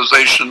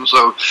organizations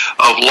of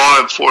law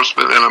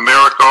enforcement in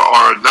America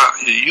are not,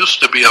 it used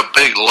to be a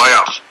big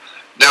laugh.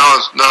 Now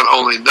it's not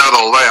only not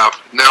a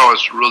laugh, now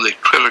it's really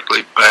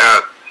critically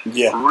bad.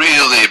 Yeah.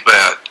 Really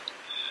bad.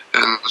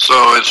 And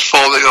so it's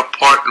falling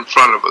apart in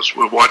front of us.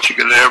 We're watching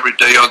it every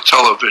day on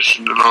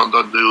television and on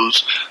the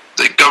news.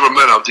 The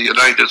government of the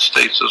United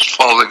States is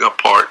falling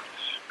apart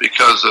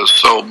because there's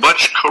so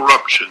much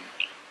corruption.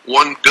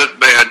 One good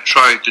man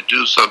trying to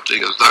do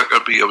something is not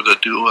going to be able to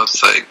do a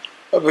thing.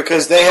 Well,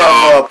 because they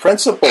have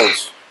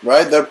principles,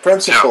 right? They're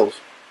principles.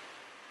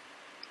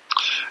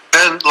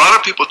 Yeah. And a lot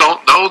of people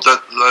don't know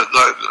that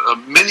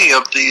many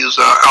of these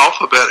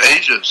alphabet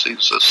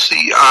agencies, the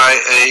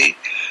CIA,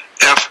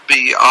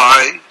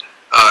 FBI,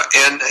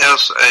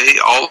 NSA,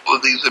 all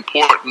of these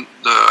important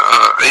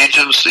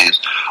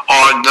agencies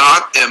are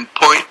not, in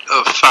point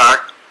of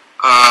fact,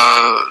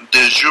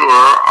 de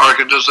jure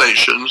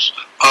organizations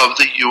of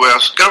the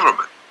U.S.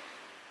 government.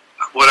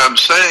 What I'm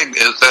saying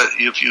is that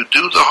if you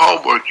do the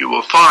homework, you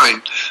will find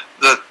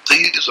that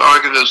these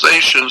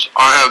organizations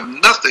have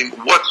nothing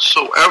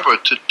whatsoever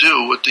to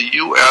do with the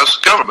U.S.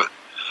 government.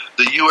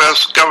 The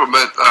U.S.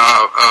 government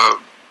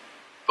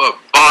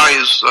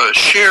buys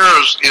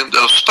shares in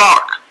the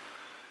stock,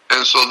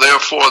 and so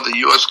therefore the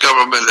U.S.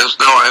 government is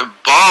now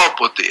involved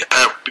with the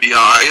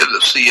FBI and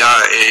the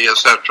CIA,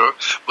 etc.,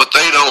 but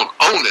they don't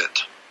own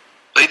it.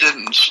 They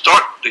didn't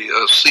start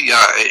the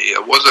CIA.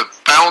 It wasn't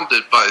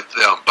founded by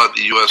them, by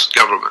the U.S.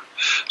 government.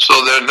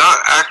 So they're not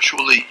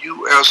actually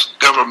U.S.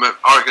 government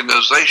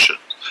organizations.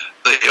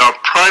 They are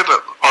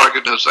private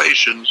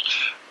organizations,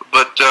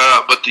 but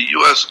the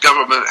U.S.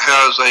 government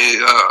has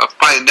a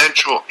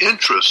financial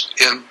interest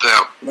in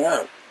them.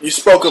 Yeah. You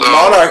spoke of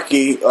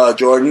monarchy,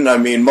 Jordan. I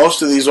mean,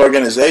 most of these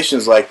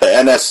organizations, like the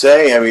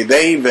NSA, I mean,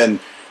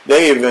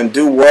 they even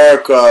do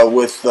work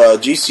with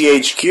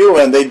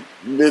GCHQ, and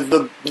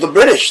the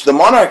British, the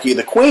monarchy,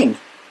 the Queen.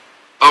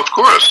 Of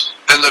course.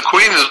 And the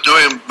Queen is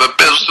doing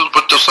business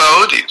with the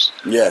Saudis.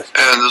 Yes.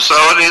 And the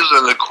Saudis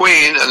and the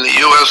Queen and the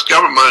U.S.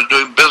 government are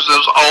doing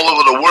business all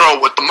over the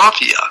world with the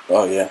mafia.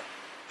 Oh, yeah.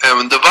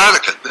 And the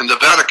Vatican. And the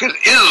Vatican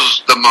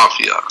is the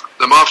mafia.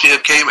 The mafia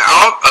came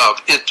out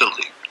of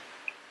Italy.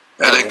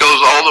 And it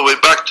goes all the way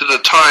back to the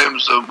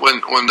times of when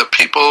the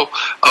people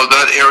of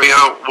that area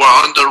were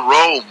under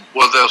Rome.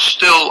 Well, they're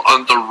still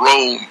under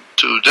Rome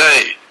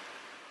today.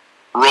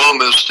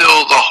 Rome is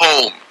still the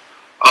home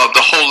of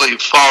the Holy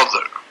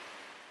Father.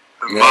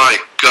 And my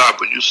God,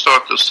 when you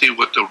start to see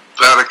what the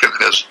Vatican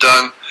has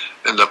done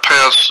in the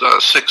past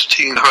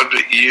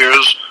 1,600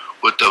 years,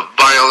 with the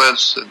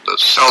violence and the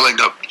selling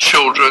of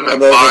children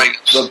and the buying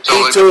and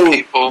selling of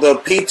people. The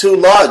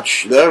P2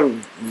 Lodge. They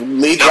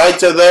lead right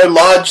to their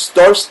lodge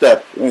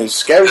doorstep. It's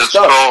scary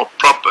stuff.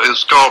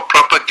 It's called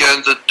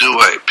Propaganda Due,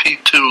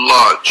 P2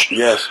 Lodge.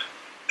 Yes.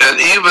 And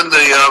even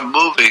the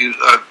movie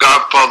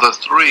Godfather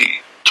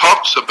 3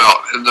 talks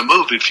about, in the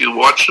movie, if you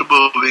watch the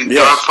movie,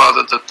 yes.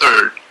 Godfather the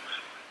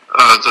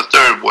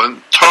third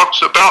one,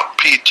 talks about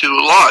P2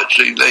 Lodge.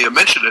 They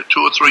mention it 2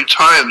 or 3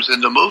 times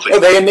in the movie. Oh,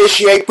 they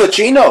initiate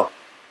Pacino.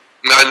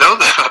 I know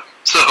that.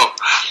 So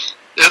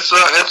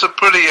it's a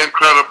pretty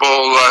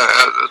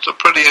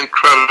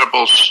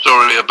incredible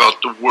story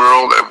about the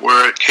world and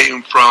where it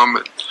came from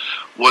and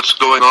what's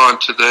going on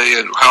today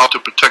and how to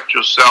protect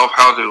yourself,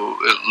 how to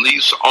at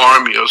least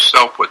arm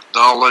yourself with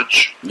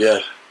knowledge. Yeah.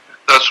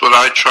 That's what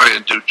I try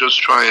and do.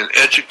 Just try and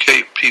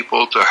educate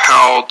people to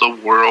how the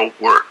world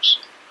works.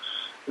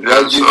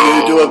 Well,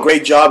 you do a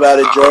great job at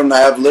it, Jordan. I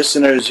have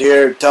listeners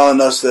here telling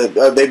us that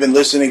they've been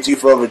listening to you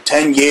for over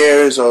 10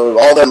 years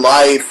or all their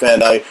life,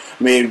 and I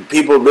mean,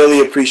 people really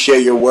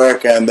appreciate your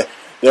work, and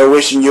they're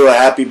wishing you a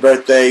happy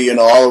birthday,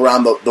 all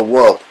around the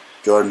world,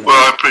 Jordan. Well,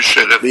 I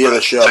appreciate it. Via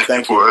the show.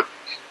 Thank you for it.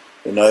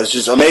 It's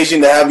just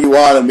amazing to have you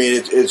on. I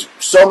mean, it's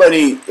so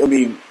many,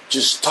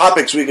 just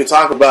topics we could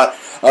talk about.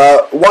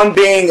 One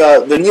being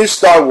the new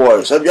Star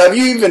Wars. Have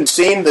you even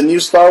seen the new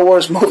Star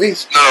Wars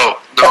movies? No,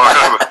 I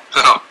haven't.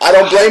 No. I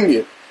don't blame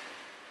you.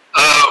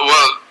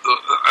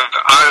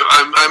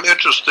 I'm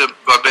interested.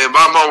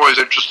 I'm always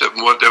interested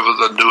in whatever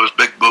the newest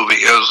big movie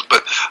is.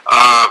 But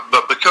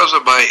because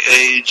of my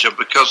age and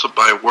because of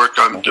my work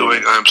I'm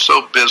doing, I'm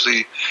so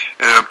busy,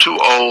 and I'm too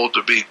old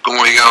to be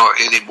going out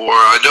anymore.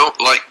 I don't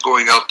like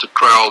going out to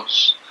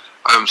crowds.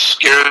 I'm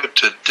scared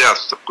to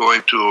death of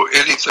going to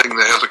anything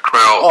that has a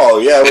crowd. Oh,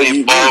 yeah.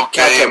 Any ball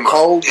game,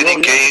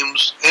 any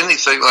games,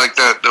 anything like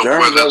that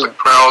where there's a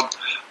crowd.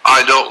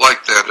 I don't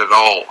like that at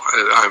all.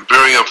 I'm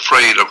very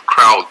afraid of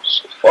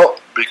crowds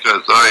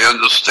because I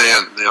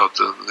understand,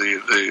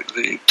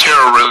 the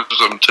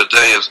terrorism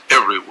today is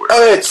everywhere.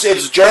 Oh,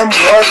 it's germ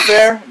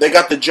warfare. They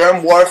got the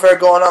germ warfare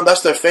going on.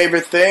 That's their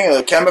favorite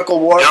thing,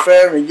 chemical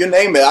warfare, and you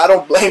name it. I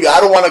don't blame you.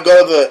 I don't want to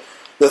go to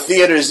the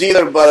theaters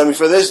either, but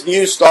for this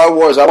new Star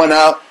Wars, I went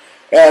out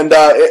and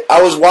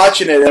I was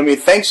watching it.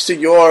 Thanks to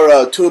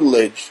your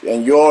tutelage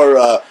and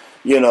your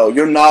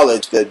your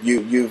knowledge that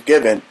you've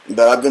given,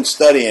 that I've been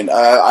studying,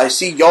 I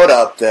see Yoda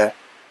up there,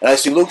 and I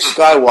see Luke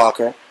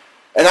Skywalker,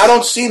 and I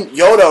don't see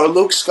Yoda or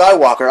Luke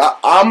Skywalker.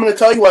 I'm going to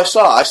tell you what I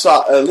saw. I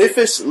saw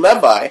Eliphas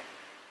Levi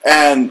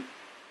and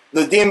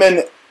the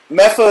demon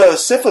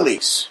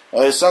Mephisypheles.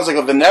 It sounds like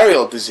a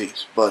venereal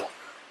disease, but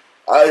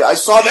I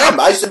saw them.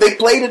 I said they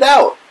played it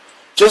out.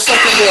 Just like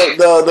in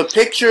the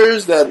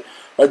pictures that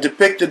are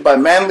depicted by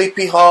Manly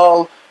P.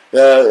 Hall,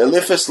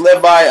 Eliphas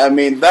Levi,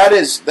 that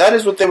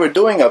is what they were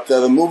doing up there.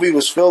 The movie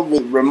was filled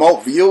with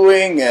remote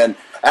viewing and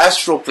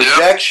astral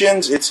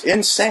projections. Yep. It's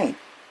insane.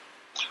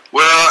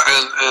 Well,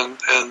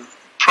 and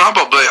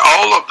probably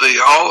all of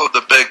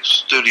the big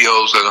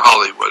studios in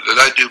Hollywood, and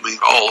I do mean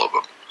all of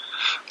them,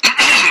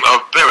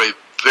 are very,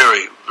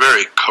 very,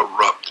 very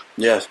corrupt.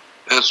 Yes.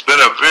 And it's been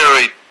a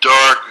very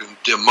dark and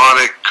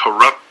demonic,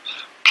 corrupt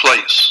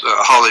place.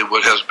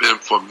 Hollywood has been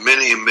for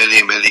many,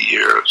 many, many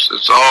years.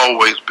 It's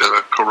always been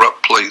a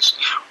corrupt place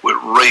with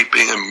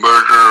raping and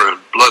murder and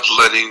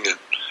bloodletting and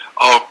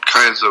all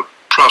kinds of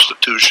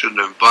prostitution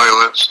and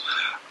violence.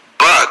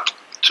 But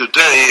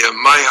today, in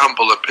my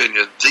humble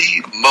opinion,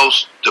 the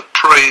most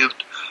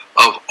depraved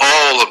of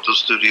all of the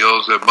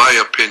studios, in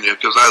my opinion,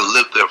 because I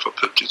lived there for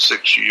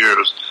 56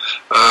 years,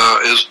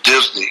 is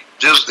Disney.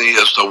 Disney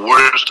is the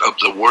worst of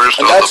the worst.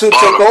 And that's who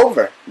took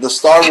over the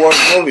Star Wars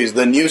movies.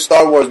 The new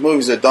Star Wars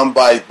movies are done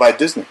by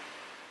Disney.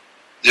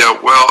 Yeah,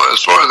 well,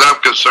 as far as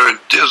I'm concerned,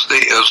 Disney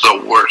is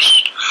the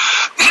worst.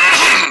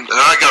 And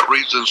I got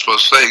reasons for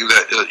saying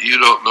that you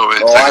don't know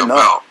anything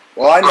about.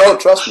 Well, I know.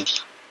 Trust me.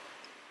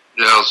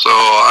 Yeah, so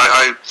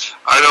I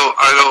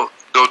don't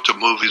go to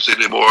movies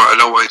anymore. I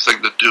don't want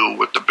anything to do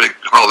with the big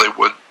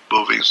Hollywood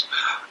movies.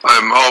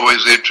 I'm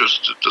always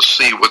interested to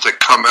see what they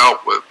come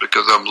out with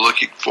because I'm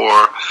looking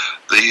for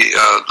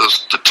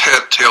the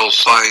telltale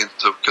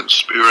signs of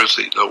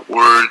conspiracy, the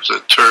words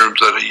and terms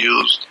that are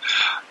used,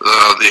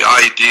 the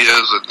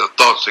ideas and the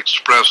thoughts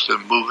expressed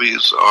in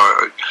movies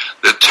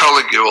they're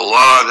telling you a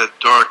lot of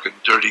dark and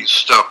dirty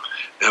stuff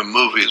in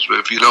movies. But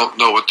if you don't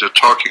know what they're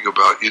talking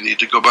about, you need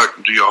to go back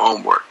and do your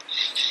homework.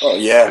 Oh,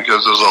 yeah.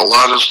 Because there's a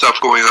lot of stuff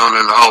going on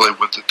in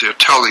Hollywood that they're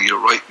telling you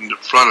right in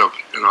front of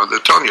you. They're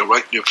telling you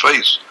right in your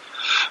face.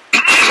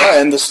 Yeah,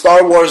 and the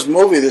Star Wars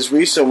movie, this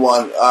recent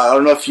one, I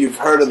don't know if you've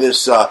heard of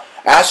this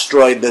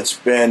asteroid that's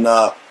been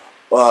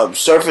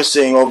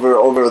surfacing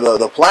over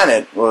the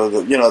planet, or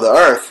the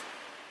Earth.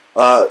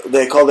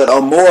 They call it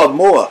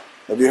Oumuamua.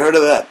 Have you heard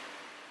of that?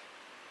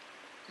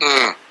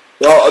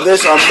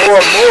 This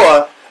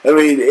Oumuamua,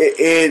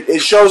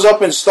 it shows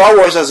up in Star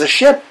Wars as a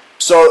ship.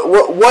 So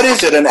what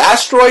is it, an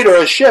asteroid or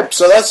a ship?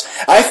 So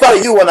I thought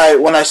of you when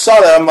I saw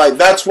that. I'm like,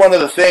 that's one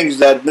of the things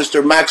that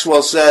Mr.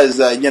 Maxwell says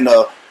that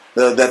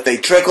that they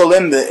trickle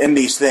in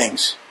these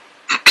things.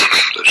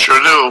 They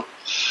sure do.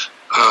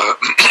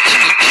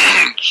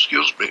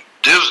 Excuse me.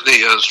 Disney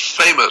is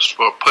famous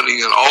for putting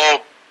in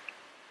all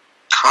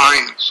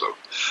kinds of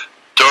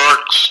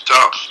dark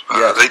stuff.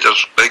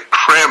 Yes. They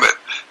cram it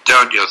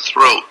down your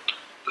throat.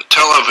 The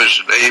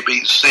television,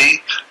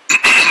 ABC,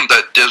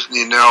 that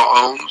Disney now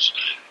owns,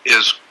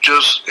 is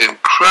just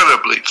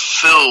incredibly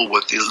filled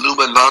with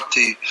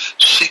Illuminati,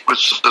 secret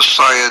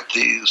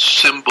society,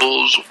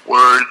 symbols,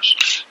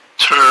 words,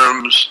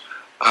 terms.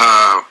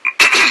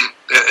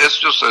 It's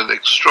just an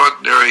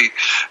extraordinary,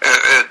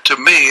 and to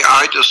me,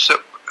 I just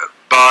sit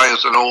by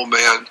as an old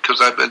man,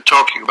 because I've been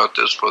talking about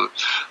this for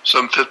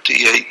some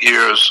 58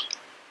 years,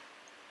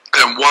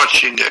 and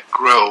watching it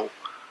grow.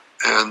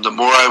 And the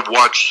more I've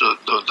watched,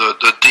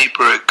 the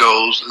deeper it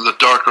goes, and the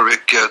darker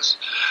it gets.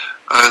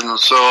 And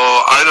so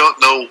I don't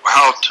know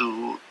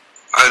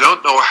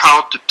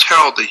how to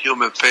tell the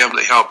human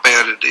family how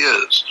bad it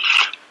is,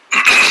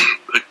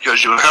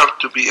 because you have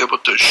to be able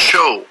to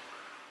show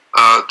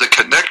the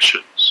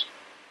connections.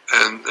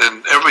 And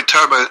every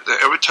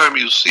time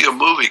you see a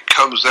movie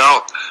comes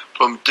out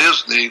from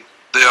Disney,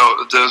 there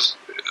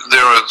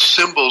are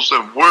symbols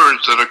and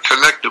words that are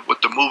connected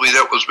with the movie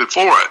that was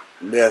before it.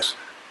 Yes.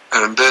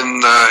 And then,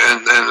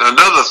 and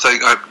another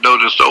thing I've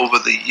noticed over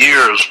the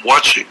years,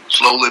 watching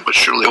slowly but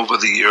surely over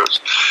the years,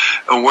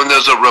 and when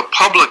there's a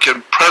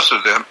Republican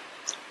president,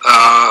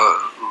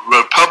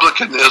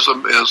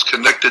 Republicanism is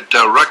connected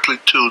directly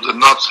to the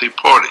Nazi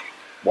Party.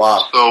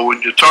 Wow. So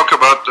when you talk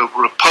about the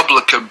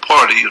Republican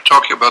Party, you're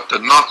talking about the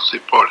Nazi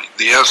Party,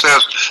 the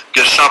SS,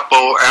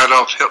 Gestapo,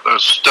 Adolf Hitler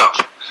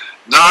stuff.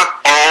 Not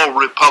all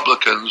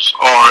Republicans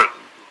are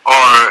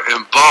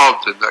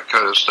involved in that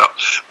kind of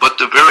stuff. But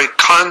the very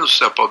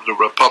concept of the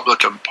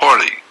Republican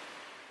Party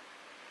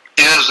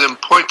is, in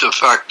point of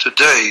fact,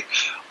 today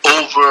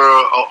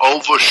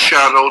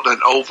overshadowed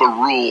and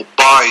overruled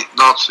by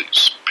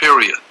Nazis,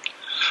 period.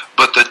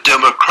 But the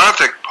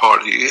Democratic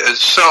Party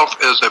itself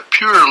is a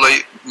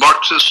purely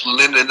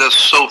Marxist-Leninist,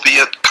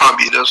 Soviet,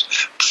 communist,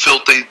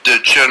 filthy,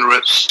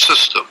 degenerate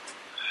system.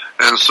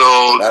 And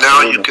so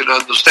now you can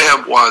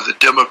understand why the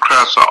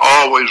Democrats are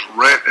always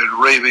ranting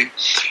and raving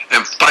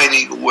and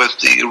fighting with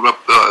the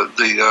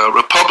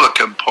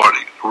Republican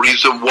Party. The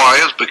reason why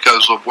is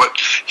because of what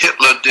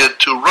Hitler did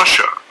to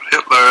Russia.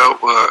 Hitler,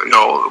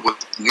 with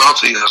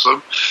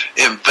Nazism,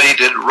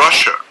 invaded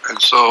Russia. And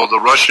so the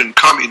Russian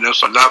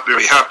communists are not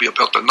very happy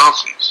about the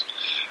Nazis.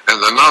 And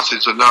the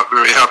Nazis are not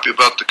very happy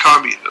about the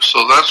communists.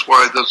 So that's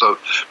why there's a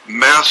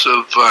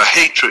massive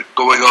hatred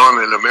going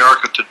on in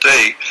America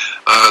today,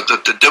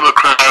 that the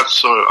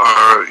Democrats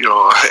are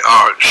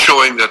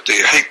showing that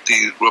they hate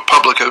the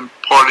Republican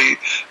Party,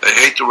 they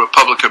hate the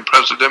Republican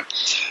president.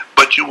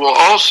 But you will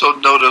also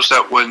notice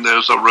that when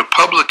there's a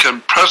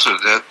Republican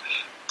president,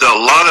 a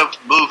lot of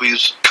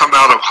movies come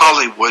out of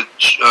Hollywood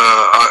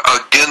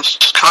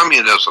against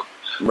communism,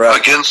 right,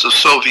 against the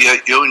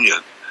Soviet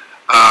Union.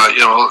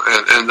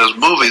 And there's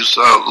movies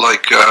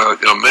like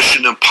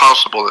Mission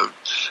Impossible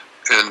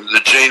and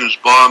the James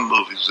Bond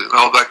movies and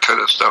all that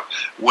kind of stuff.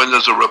 When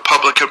there's a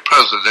Republican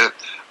president,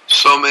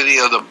 so many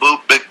of the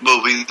big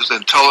movies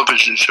and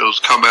television shows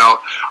come out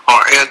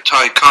are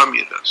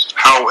anti-communist.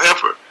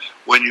 However,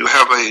 when you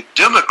have a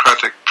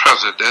Democratic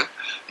president,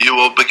 you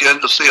will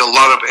begin to see a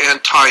lot of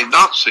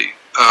anti-Nazi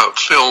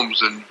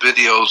films and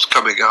videos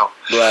coming out.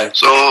 Right.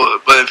 So,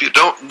 but if you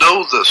don't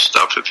know this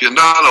stuff, if you're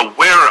not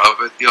aware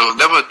of it, it'll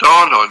never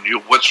dawn on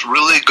you what's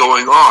really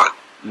going on.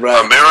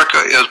 Right. America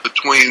is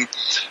between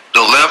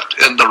the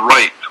left and the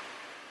right.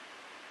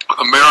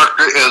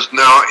 America is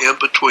now in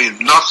between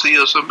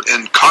Nazism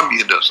and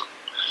communism.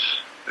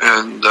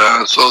 And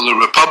so the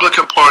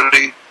Republican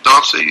Party,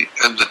 Nazi,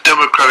 and the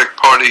Democratic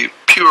Party,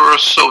 pure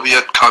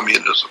Soviet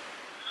communism.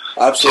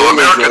 Absolutely.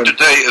 So America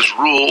today is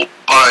ruled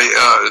by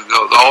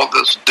all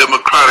this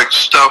democratic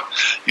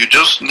stuff. You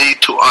just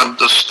need to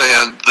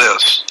understand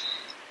this.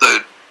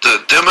 The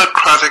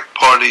Democratic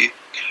Party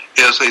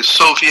is a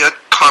Soviet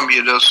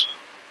communist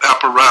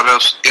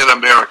apparatus in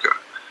America.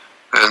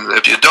 And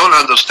if you don't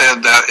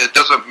understand that, it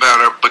doesn't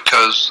matter,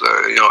 because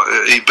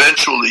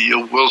eventually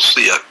you will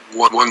see it.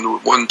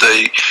 One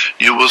day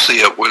you will see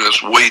it when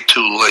it's way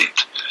too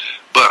late.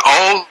 But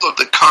all of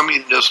the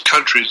communist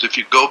countries, if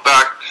you go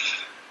back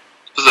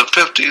to the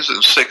 50s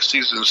and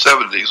 60s and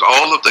 70s,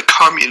 all of the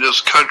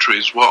communist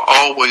countries were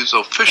always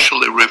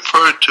officially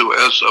referred to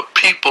as a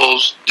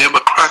People's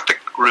Democratic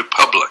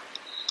Republic.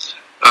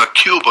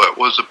 Cuba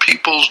was the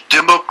People's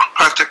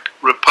Democratic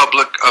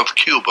Republic of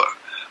Cuba,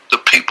 the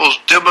People's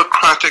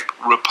Democratic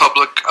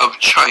Republic of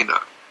China,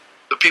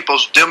 the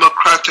People's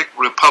Democratic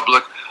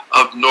Republic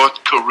of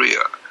North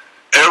Korea.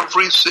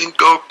 Every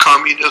single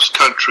communist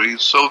country,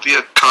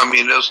 Soviet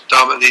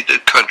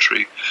communist-dominated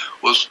country,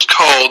 was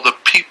called the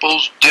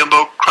People's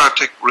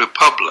Democratic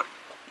Republic.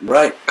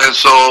 Right. And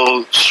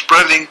so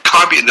spreading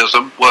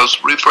communism was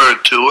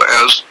referred to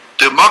as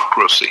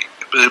democracy,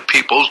 the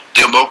People's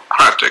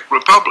Democratic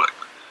Republic.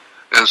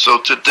 And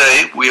so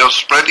today we are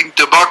spreading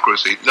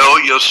democracy. No,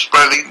 you're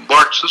spreading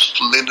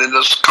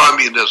Marxist-Leninist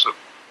communism.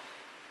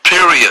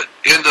 Period.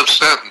 End of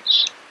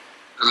sentence.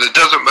 And it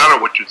doesn't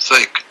matter what you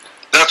think.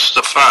 That's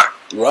the fact.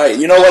 Right.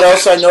 You know what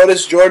else I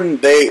noticed, Jordan?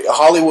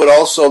 Hollywood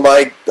also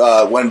liked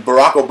when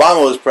Barack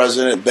Obama was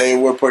president, they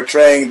were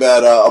portraying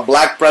that a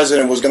black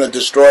president was going to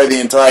destroy the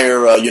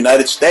entire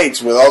United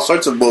States with all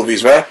sorts of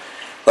movies, right?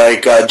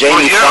 Like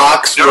Jamie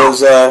Foxx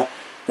was,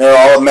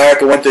 All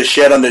America went to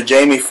shit under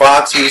Jamie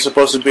Foxx. He was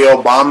supposed to be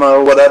Obama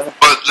or whatever.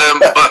 But then,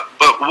 but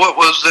what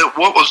was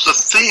the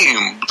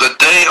theme the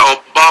day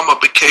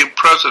Obama became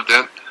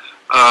president,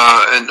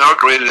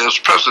 inaugurated as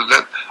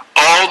president?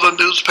 All the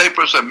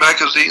newspapers and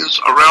magazines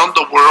around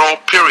the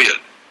world, period.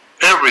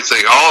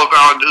 Everything, all of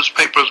our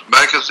newspapers,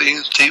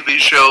 magazines, TV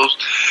shows,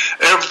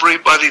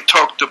 everybody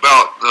talked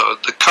about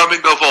the coming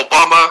of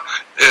Obama,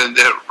 and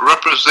it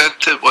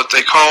represented what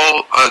they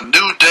call a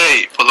new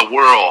day for the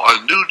world,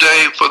 a new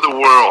day for the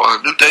world,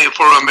 a new day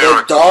for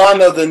America. The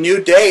dawn of the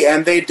new day,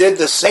 and they did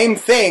the same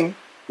thing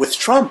with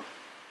Trump.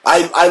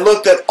 I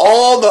looked at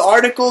all the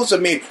articles,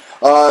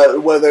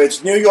 whether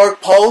it's New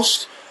York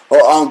Post,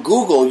 or on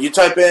Google, you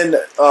type in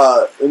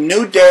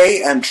New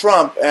Day and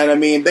Trump,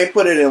 and they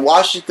put it in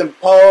Washington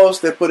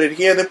Post, they put it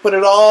here, they put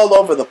it all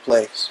over the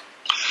place.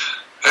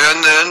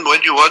 And then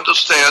when you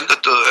understand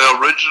that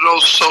the original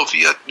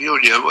Soviet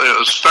Union, when it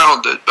was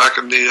founded back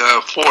in the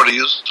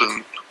 40s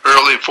and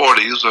early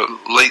 40s or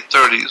late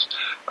 30s,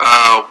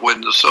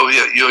 when the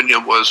Soviet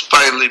Union was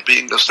finally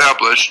being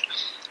established,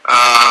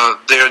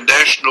 their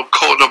national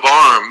coat of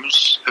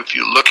arms, if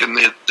you look in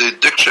the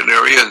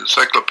dictionary and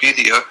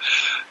encyclopedia,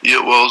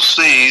 you will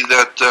see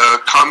that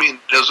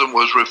communism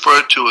was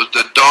referred to as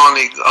the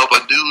dawning of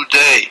a new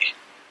day.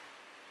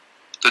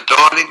 The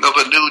dawning of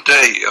a new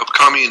day of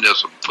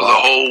communism for the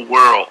whole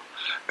world.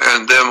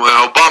 And then when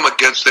Obama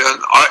gets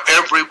in,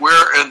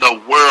 everywhere in the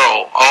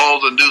world,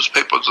 all the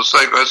newspapers are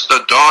saying it's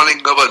the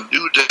dawning of a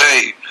new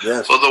day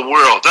for the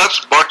world.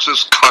 That's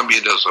Marxist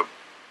communism.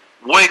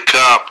 Wake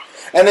up.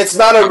 And it's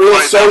not a real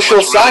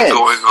social science.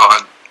 Really going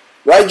on.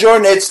 Right,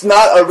 Jordan? It's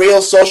not a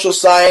real social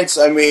science.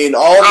 All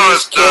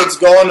these kids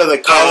going to the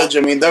college,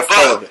 they're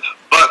full of it.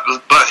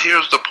 But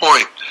here's the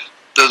point.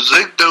 The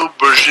Zbigniew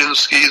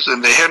Brzezinskis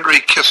and the Henry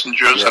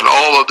Kissingers and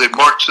all of the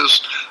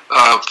Marxist,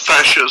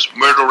 fascist,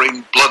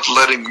 murdering,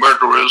 bloodletting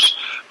murderers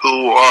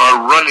who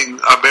are running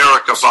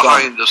America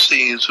behind the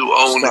scenes, who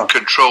own and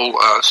control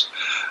us,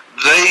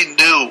 they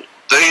knew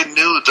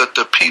that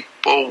the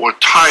people were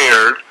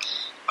tired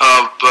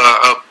of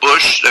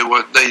Bush.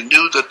 They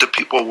knew that the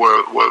people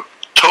were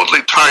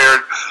totally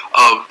tired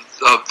of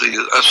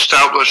the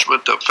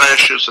establishment, the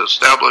fascist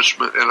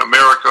establishment in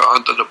America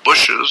under the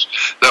Bushes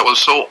that was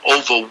so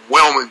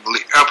overwhelmingly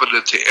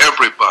evident to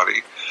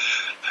everybody,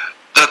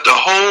 that the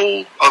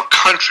whole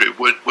country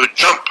would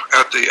jump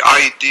at the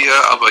idea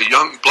of a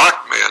young black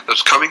man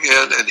that's coming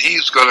in and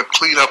he's going to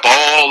clean up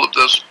all of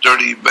this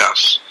dirty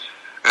mess.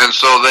 And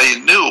so they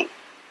knew,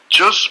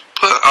 just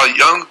put a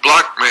young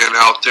black man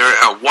out there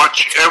and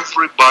watch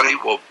everybody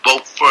will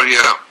vote for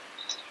him.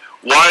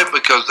 Why?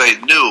 Because they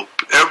knew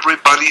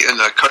everybody in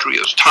the country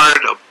is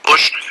tired of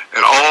Bush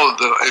and all of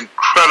the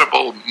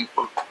incredible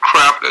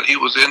crap that he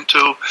was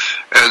into.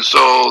 And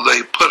so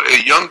they put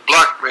a young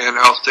black man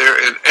out there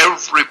and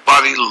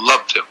everybody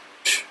loved him.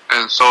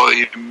 And so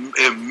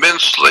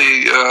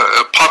immensely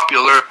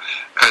popular,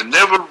 and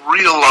never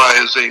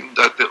realizing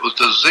that it was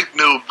the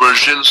Zbigniew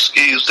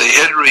Brzezinskis, the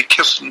Henry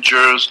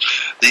Kissingers,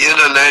 the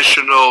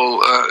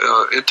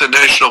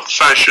international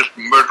fascist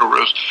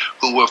murderers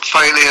who were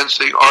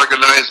financing,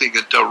 organizing,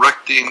 and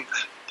directing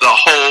the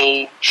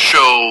whole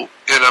show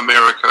in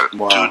America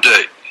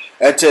today.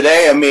 And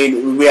today,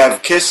 we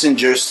have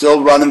Kissinger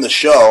still running the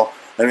show.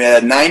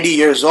 At 90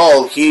 years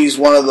old, he's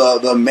one of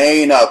the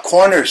main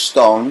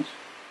cornerstones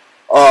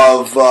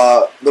of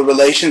the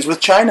relations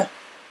with China.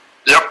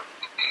 Yep.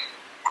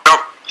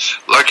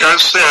 Like I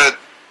said,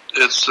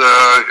 it's,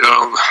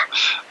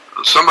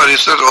 somebody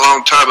said a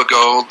long time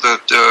ago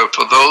that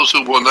for those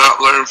who will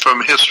not learn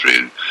from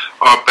history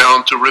are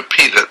bound to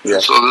repeat it.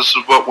 Yes. So this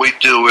is what we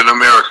do in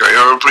America.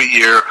 Every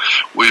year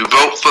we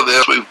vote for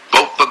this, we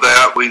vote for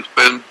that, we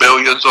spend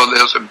billions on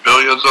this and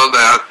billions on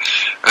that,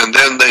 and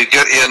then they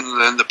get in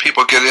and the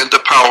people get into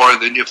power,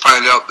 and then you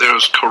find out they're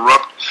as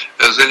corrupt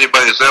as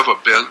anybody's ever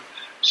been.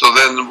 So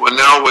then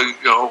now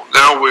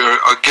we're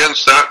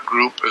against that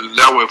group, and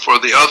now we're for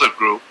the other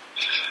group.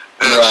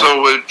 And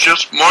so we're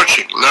just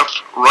marching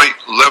left,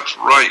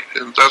 right,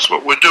 and that's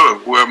what we're doing.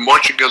 We're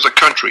marching as a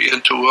country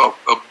into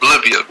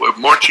oblivion. We're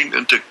marching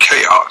into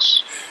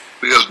chaos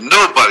because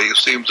nobody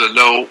seems to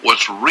know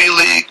what's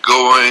really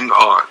going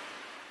on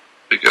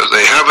because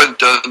they haven't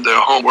done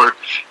their homework.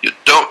 You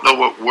don't know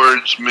what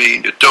words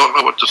mean. You don't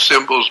know what the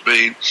symbols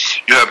mean.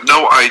 You have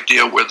no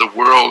idea where the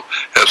world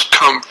has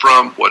come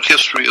from, what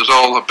history is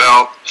all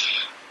about.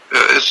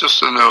 It's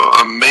just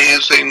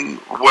amazing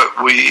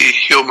what we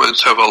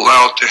humans have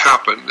allowed to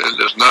happen, and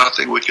there's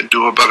nothing we can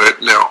do about it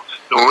now.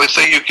 The only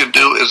thing you can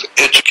do is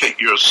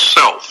educate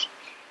yourself,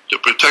 to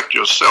protect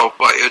yourself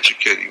by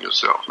educating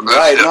yourself.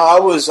 Right. No, I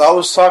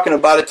was talking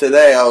about it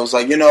today. I was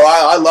like,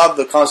 I love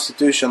the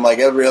Constitution like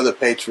every other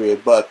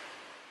patriot, but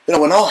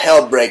when all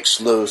hell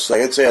breaks loose,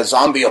 like let's say a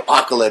zombie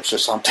apocalypse or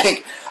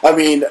something, I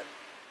mean,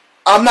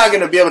 I'm not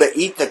going to be able to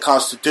eat the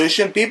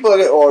Constitution. People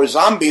or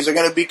zombies are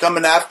going to be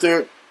coming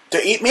after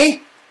to eat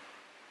me,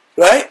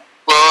 right?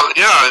 Well,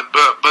 yeah,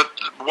 but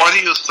why do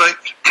you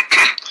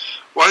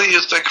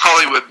think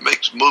Hollywood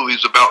makes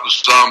movies about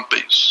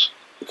zombies?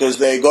 Because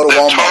they go to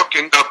Walmart.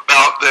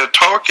 They're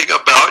talking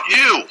about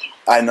you.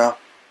 I know.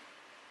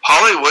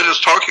 Hollywood is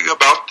talking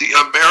about the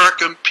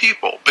American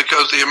people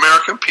because the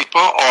American people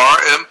are,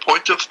 in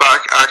point of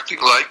fact, acting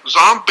like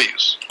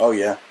zombies. Oh,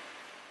 yeah.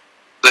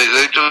 They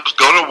just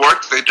go to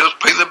work, they just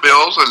pay the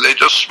bills, and they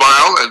just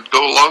smile and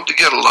go along to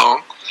get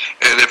along.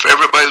 And if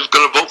everybody's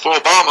going to vote for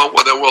Obama,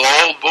 well, then we'll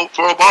all vote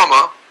for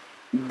Obama.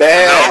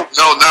 Bad.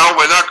 No, now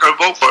we're not going to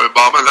vote for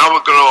Obama. Now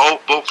we're going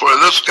to vote for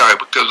this guy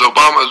because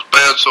Obama's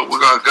bad, so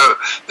we're going to go.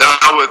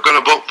 Now we're going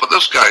to vote for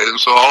this guy. And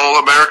so all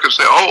Americans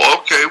say, oh,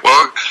 okay,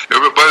 well,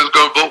 everybody's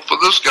going to vote for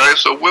this guy,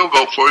 so we'll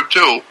vote for him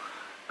too.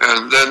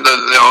 And then,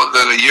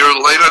 then a year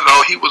later,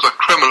 no, he was a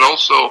criminal,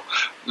 so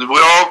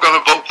we're all going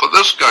to vote for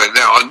this guy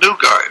now, a new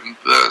guy.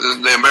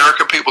 And the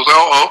American people say,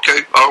 oh, okay,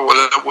 well,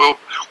 then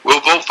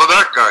we'll vote for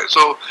that guy.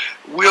 So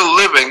we're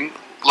living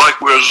like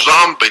we're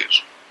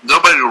zombies.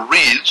 Nobody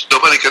reads.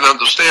 Nobody can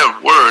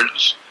understand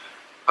words.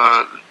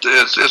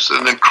 It's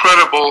an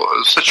incredible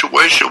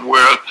situation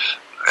where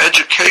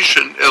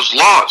education is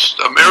lost.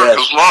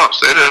 America's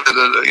lost.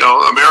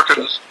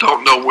 Americans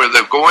don't know where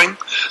they're going.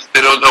 They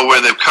don't know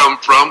where they've come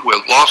from.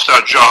 We've lost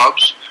our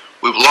jobs.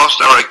 We've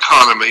lost our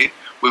economy.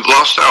 We've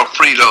lost our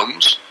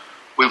freedoms.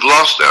 We've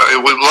lost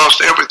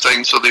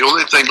everything. So the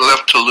only thing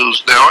left to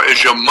lose now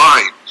is your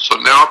mind. So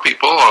now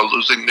people are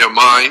losing their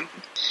mind.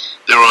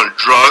 They're on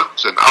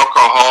drugs and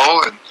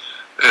alcohol and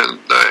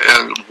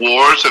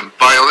wars and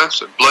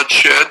violence and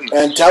bloodshed.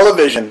 And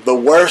television, the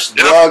worst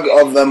drug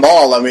of them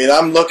all. I mean,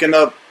 I'm looking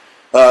up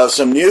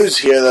some news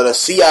here that a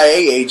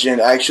CIA agent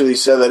actually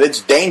said that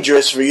it's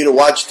dangerous for you to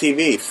watch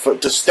TV,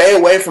 to stay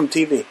away from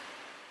TV.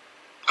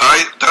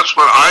 That's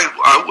what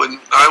I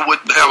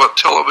wouldn't have a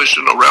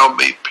television around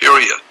me,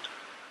 period.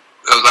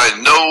 Because I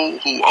know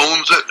who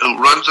owns it, who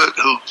runs it,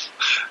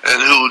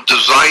 who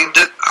designed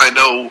it. I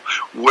know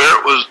where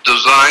it was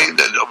designed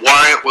and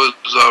why it was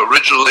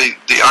originally.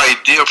 The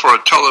idea for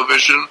a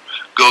television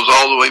goes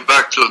all the way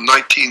back to the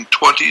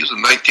 1920s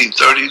and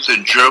 1930s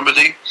in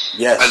Germany.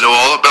 Yes. I know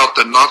all about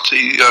the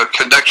Nazi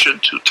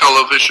connection to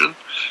television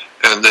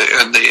and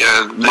the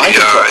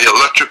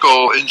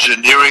electrical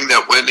engineering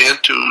that went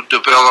into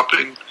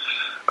developing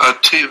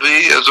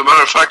TV. As a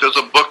matter of fact, there's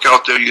a book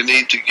out there you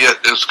need to get.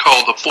 It's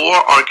called The 4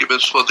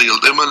 Arguments for the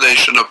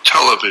Elimination of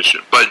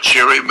Television by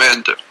Jerry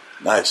Mander.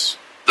 Nice.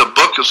 The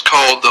book is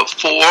called The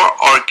 4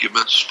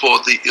 Arguments for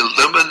the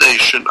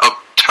Elimination of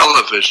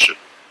Television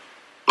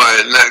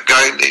by that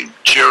guy named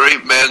Jerry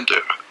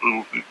Mander.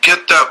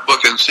 Get that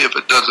book and see if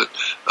it doesn't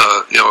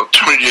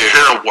turn your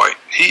hair white.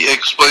 He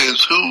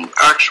explains who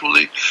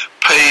actually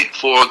paid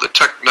for the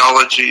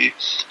technology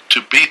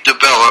to be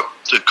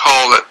developed to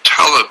call it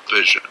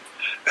television.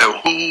 And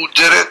who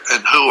did it,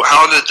 and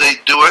how did they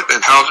do it,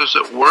 and how does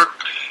it work,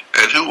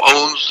 and who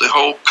owns the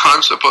whole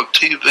concept of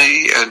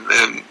TV,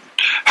 and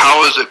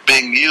how is it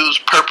being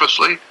used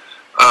purposely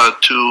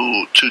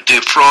to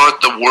defraud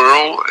the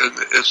world? And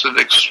it's an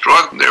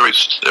extraordinary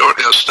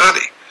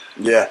study.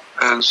 Yeah.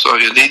 And so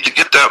you need to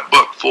get that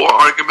book, 4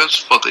 Arguments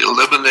for the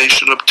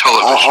Elimination of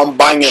Television. I'm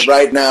buying it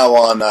right now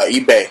on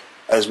eBay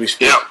as we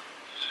speak.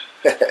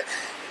 Yeah.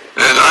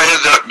 And I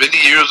had that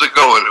many years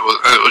ago, and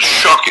it was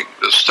shocking,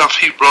 the stuff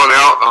he brought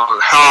out on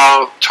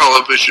how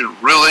television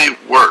really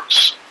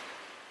works.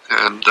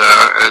 And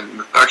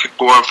I could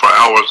go on for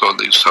hours on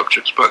these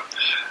subjects, but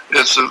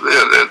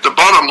the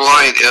bottom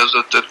line is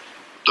that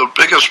the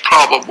biggest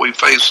problem we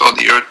face on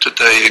the earth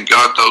today, and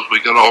God knows we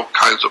got all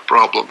kinds of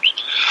problems,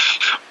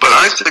 but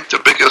I think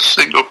the biggest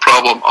single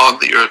problem on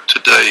the earth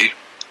today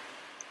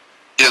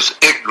is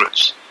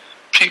ignorance.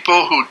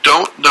 People who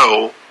don't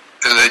know,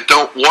 and they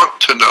don't want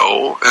to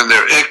know, and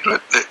they're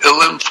ignorant, they're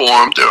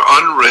ill-informed, they're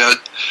unread,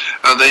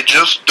 and they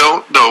just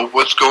don't know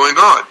what's going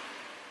on.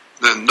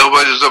 And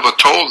nobody's ever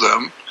told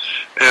them,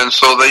 and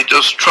so they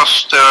just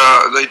trust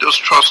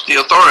the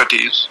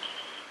authorities.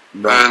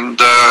 Right.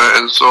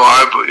 And so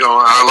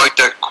I like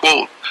that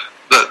quote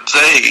that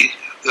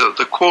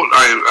the quote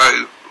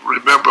I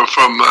remember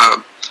from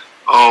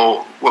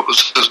what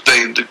was his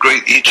name, the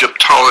great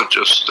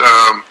Egyptologist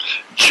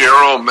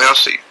Gerald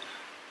Massey.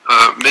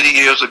 Many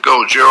years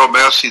ago, Gerald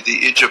Massey,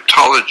 the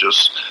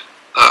Egyptologist,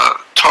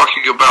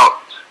 talking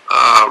about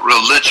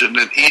religion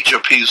in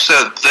Egypt, he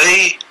said,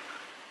 they,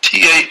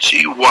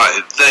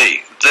 T-H-E-Y,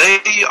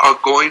 they are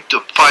going to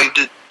find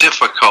it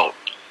difficult,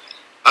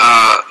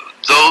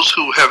 those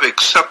who have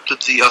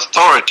accepted the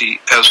authority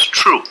as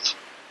truth,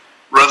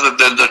 rather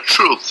than the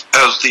truth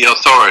as the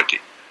authority.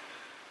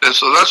 And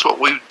so that's what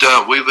we've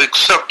done. We've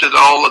accepted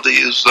all of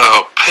these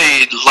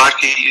paid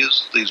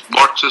lackeys, these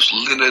Marxist,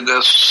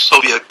 Leninist,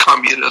 Soviet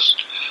communists,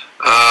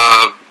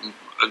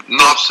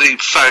 Nazi,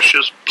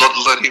 fascist,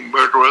 bloodletting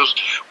murderers.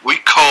 We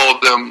call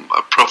them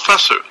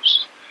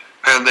professors.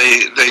 and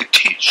they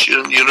teach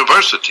in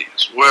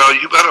universities. Well,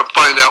 you better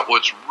find out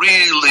what's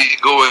really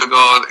going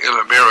on in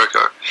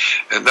America.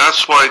 And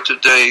that's why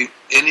today,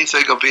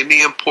 anything of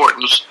any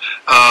importance,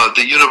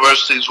 the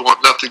universities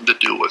want nothing to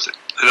do with it.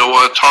 They don't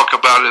want to talk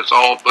about it. It's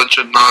all a bunch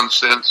of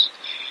nonsense.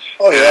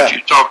 Oh, yeah. And if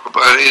you talk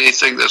about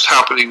anything that's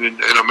happening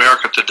in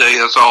America today,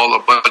 it's all a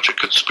bunch of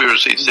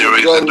conspiracy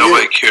theories, and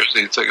nobody cares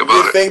anything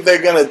about it. You think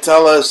they're going to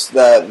tell us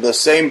that the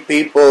same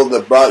people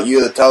that brought you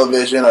the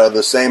television are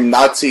the same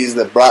Nazis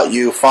that brought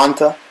you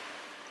Fanta?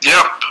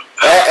 Yep.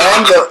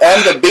 And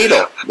the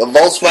Beetle, the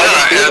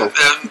Volkswagen Beetle.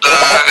 And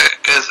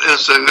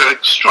it's an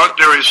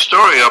extraordinary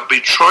story of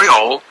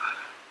betrayal,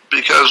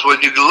 because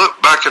when you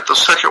look back at the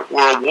Second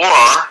World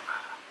War,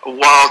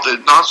 while the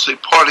Nazi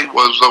Party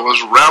was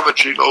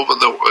ravaging over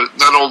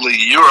not only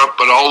Europe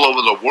but all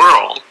over the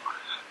world,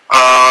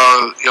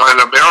 and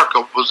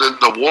America was in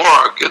the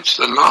war against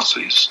the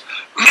Nazis.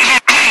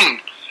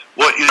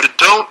 What you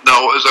don't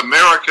know is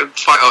American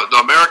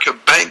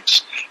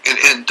banks and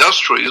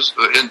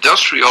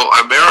industrial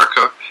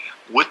America,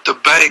 with the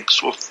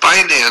banks, were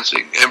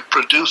financing and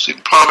producing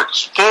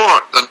products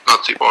for the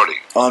Nazi Party.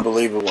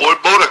 Unbelievable.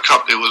 Ford Motor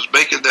Company was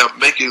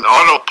making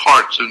auto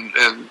parts, and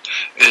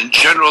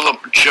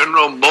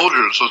General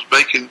Motors was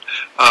making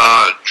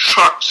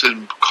trucks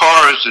and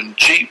cars and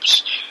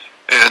Jeeps,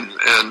 and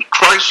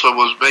Chrysler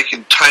was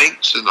making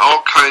tanks and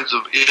all kinds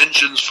of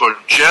engines for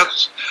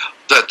jets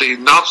that the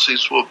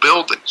Nazis were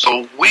building.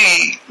 So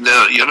we,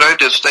 the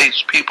United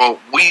States people,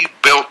 we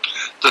built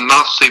the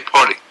Nazi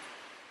Party.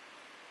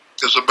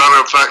 As a matter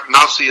of fact,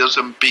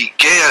 Nazism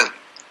began,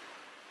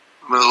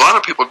 a lot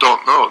of people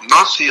don't know,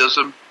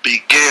 Nazism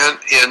began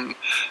in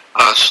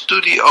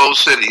Studio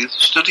City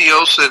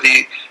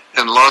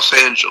in Los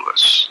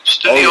Angeles.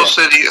 Studio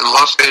City in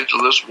Los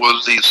Angeles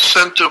was the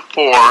center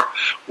for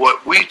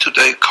what we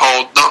today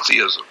call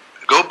Nazism.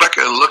 Go back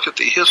and look at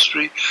the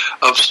history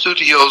of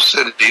Studio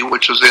City,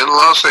 which is in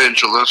Los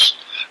Angeles,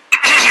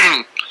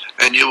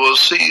 and you will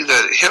see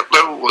that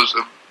Hitler was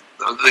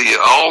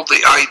all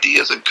the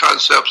ideas and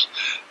concepts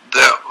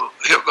that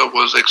Hitler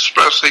was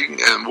expressing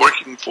and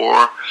working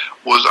for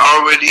was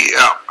already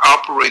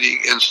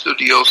operating in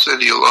Studio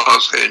City,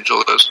 Los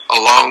Angeles, a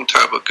long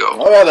time ago.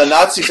 Oh yeah, the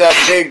Nazis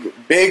had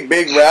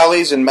big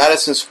rallies in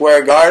Madison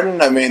Square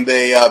Garden. I mean,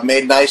 they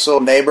made nice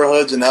little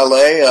neighborhoods in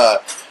L.A.,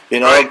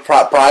 right.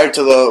 Prior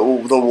to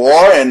the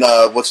war, and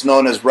what's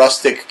known as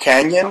Rustic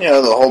Canyon,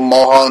 the whole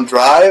Mulholland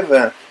Drive.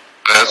 That's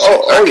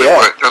exactly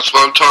right. That's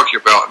what I'm talking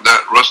about.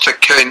 That Rustic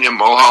Canyon,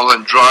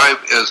 Mulholland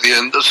Drive is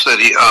in the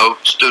city of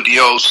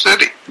Studio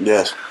City.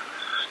 Yes.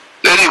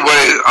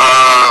 Anyway,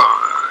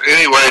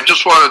 I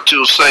just wanted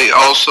to say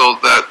also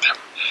that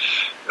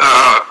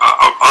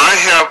I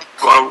have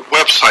a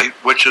website,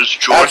 which is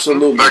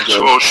Jordan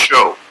Maxwell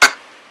Show.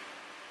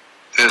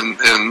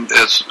 And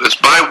it's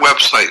my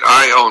website.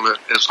 I own it.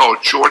 It's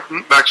called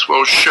Jordan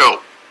Maxwell Show.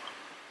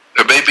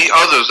 There may be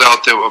others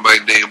out there with my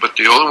name, but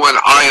the only one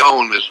I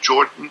own is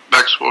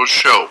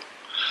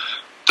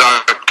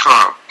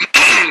JordanMaxwellShow.com.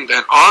 And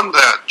on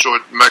that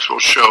Jordan Maxwell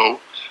Show,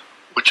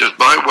 which is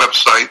my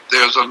website,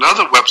 there's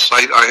another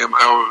website I am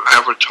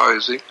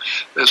advertising.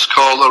 It's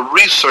called a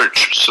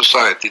Research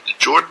Society, the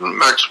Jordan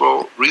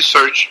Maxwell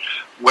Research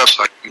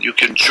website. You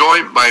can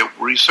join my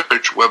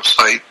research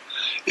website.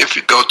 If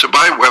you go to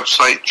my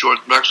website,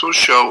 Jordan Maxwell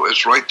Show,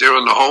 is right there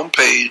on the home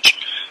page.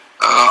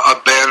 A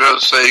banner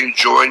saying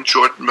join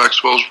Jordan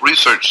Maxwell's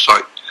research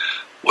site.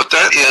 What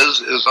that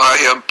is I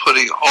am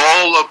putting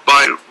all of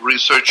my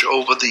research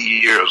over the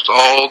years,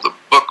 all the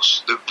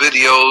books, the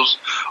videos,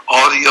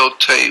 audio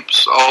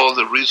tapes, all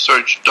the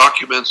research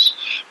documents,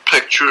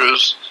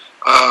 pictures.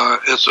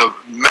 It's a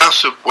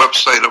massive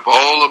website of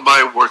all of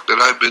my work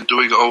that I've been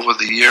doing over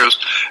the years,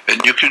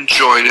 and you can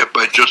join it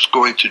by just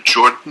going to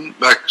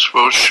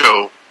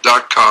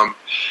JordanMaxwellShow.com,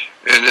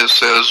 and it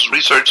says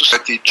Research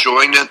Society,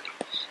 join it.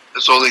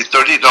 It's only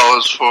 $30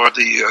 for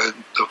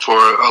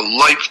a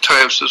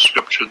lifetime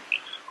subscription,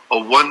 a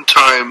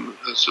one-time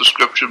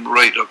subscription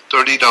rate of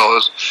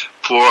 $30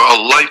 for a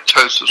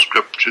lifetime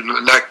subscription,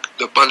 and that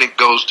the money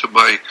goes to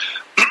my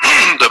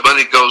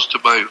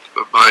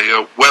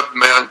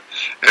webman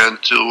and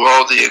to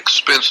all the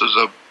expenses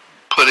of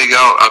putting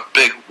out a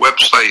big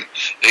website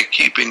and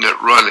keeping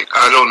it running.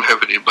 I don't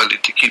have any money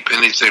to keep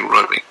anything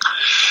running.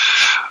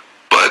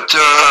 But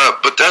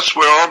that's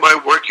where all my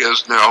work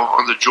is now,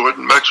 on the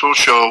Jordan Maxwell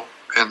Show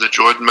and the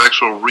Jordan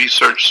Maxwell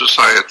Research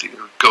Society.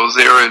 Go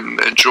there and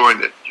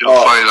join it.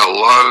 You'll find a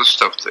lot of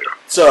stuff there.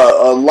 It's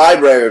a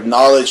library of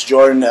knowledge,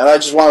 Jordan. And I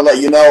just want to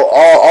let you know,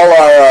 all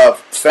our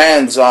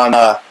fans on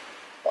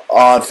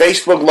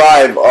Facebook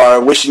Live are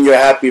wishing you a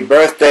happy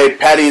birthday.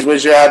 Patty's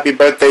wishing you a happy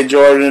birthday,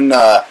 Jordan.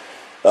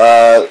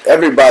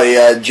 Everybody,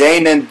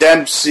 Jane and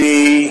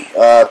Dempsey,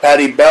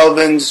 Patty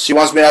Belvins, she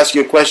wants me to ask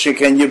you a question.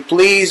 Can you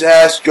please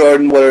ask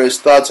Jordan what are his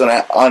thoughts on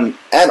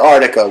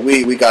Antarctica?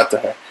 We got to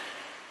her.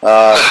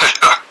 Tell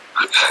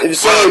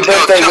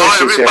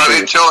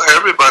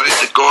everybody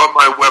to go on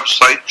my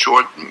website,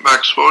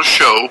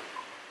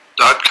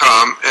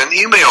 JordanMaxwellShow.com, and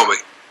email me.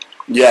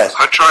 Yes.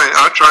 I'll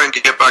try and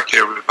get back to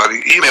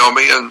everybody. Email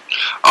me and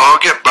I'll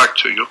get back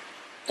to you.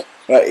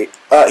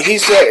 He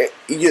said,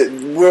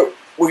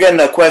 we're getting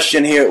a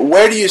question here.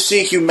 Where do you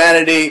see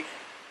humanity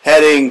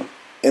heading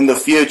in the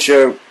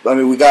future? I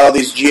mean, we got all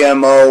these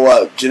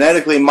GMO,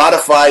 genetically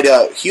modified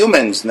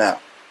humans now.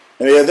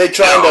 I mean, are they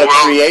trying to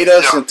create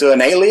us into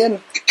an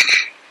alien?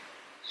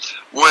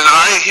 When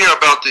I hear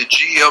about the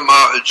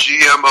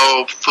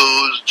GMO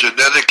foods,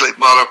 genetically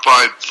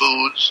modified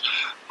foods,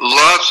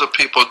 lots of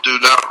people do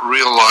not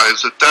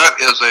realize that that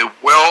is a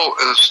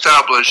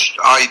well-established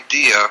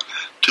idea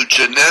to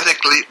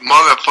genetically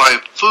modify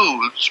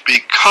foods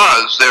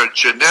because they're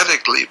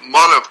genetically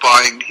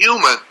modifying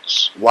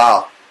humans.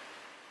 Wow.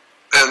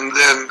 And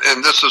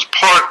this is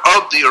part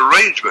of the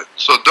arrangement.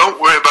 So don't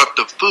worry about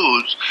the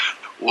foods.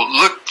 We'll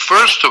look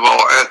first of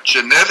all at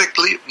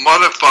genetically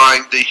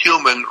modifying the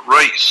human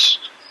race.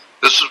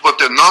 This is what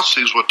the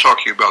Nazis were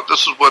talking about.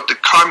 This is what the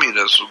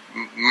communists,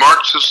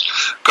 Marxist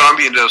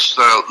communists,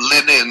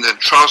 Lenin and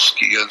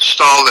Trotsky and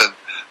Stalin,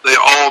 they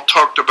all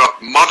talked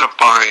about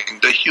modifying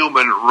the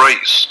human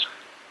race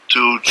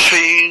to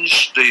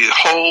change the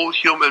whole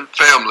human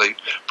family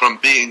from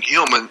being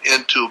human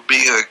into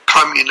being a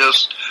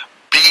communist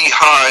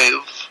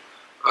beehive,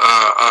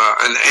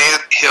 an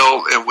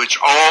anthill in which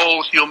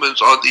all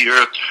humans on the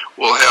earth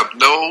will have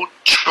no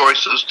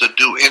choices to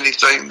do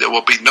anything. There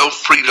will be no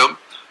freedom,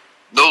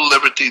 no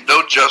liberty,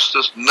 no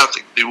justice,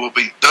 nothing. There will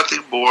be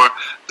nothing more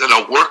than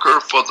a worker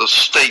for the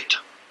state.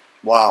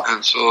 Wow.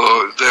 And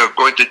so they're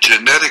going to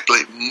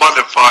genetically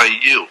modify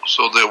you,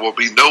 so there will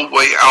be no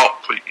way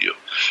out for you.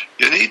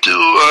 You need to...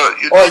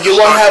 you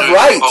won't have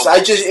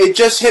rights. It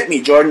just hit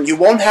me, Jordan. You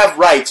won't have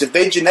rights. If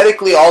they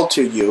genetically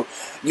alter you,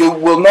 you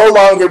will no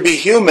longer be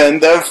human,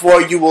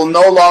 therefore you will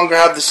no longer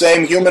have the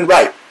same human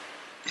right.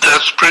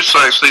 That's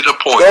precisely the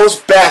point. Those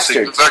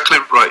bastards. That's exactly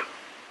right.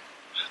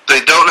 They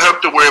don't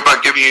have to worry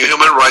about giving you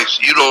human rights.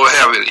 You don't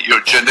have it.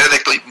 You're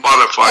genetically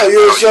modified. Oh,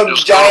 you're some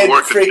giant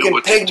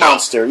freaking pig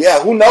monster.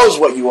 Yeah, who knows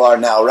what you are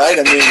now, right?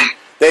 I mean,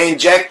 they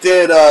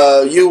injected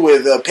you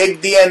with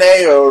pig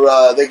DNA,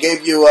 or they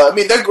gave you... I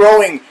mean, they're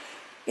growing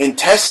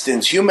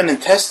intestines, human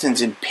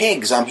intestines in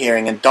pigs, I'm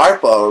hearing, in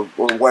DARPA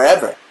or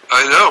wherever.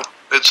 I know.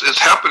 It's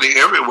happening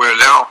everywhere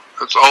now.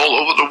 It's all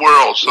over the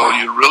world. So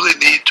you really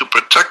need to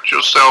protect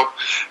yourself,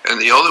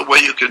 and the only way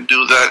you can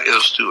do that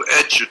is to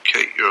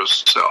educate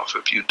yourself.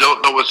 If you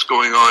don't know what's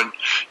going on,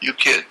 you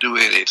can't do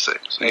anything.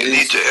 So you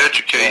need to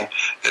educate,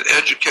 and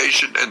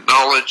education and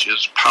knowledge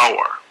is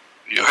power.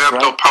 You have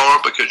no power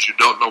because you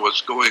don't know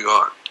what's going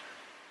on.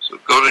 So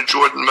go to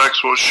Jordan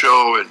Maxwell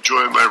Show and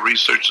join my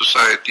research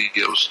society.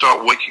 You'll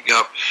start waking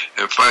up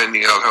and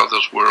finding out how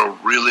this world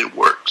really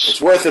works.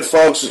 It's worth it,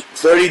 folks.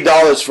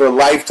 $30 for a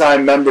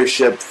lifetime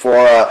membership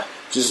for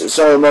just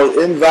some of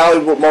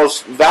the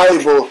most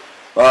valuable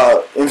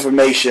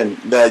information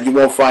that you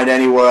won't find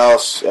anywhere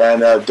else,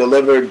 and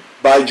delivered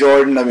by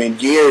Jordan. I mean,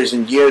 years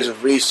and years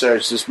of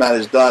research this man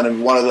has done,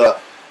 and one of the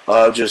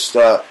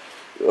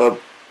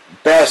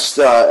best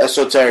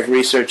esoteric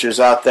researchers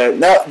out there.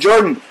 Now,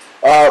 Jordan,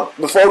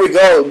 before we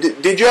go,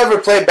 did you ever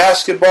play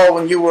basketball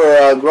when you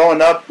were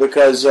growing up?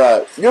 Because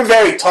you're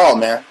very tall,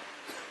 man.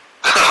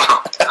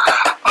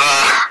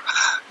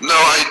 No,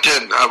 I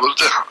didn't.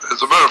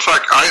 As a matter of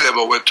fact, I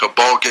never went to a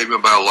ball game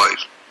in my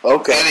life.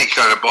 Okay. Any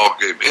kind of ball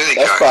game,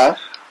 That's fine.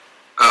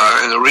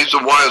 And the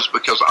reason why is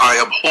because I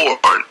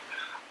abhorred.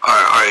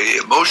 I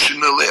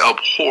emotionally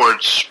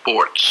abhorred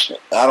sports.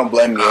 I don't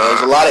blame you.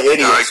 There's a lot of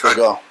idiots that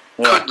go.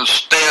 Couldn't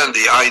stand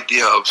the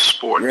idea of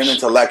sports. You're an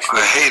intellectual.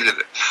 I hated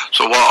it.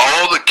 So while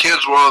all the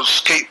kids were on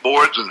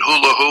skateboards and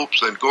hula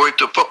hoops and going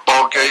to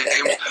football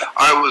games,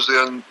 I was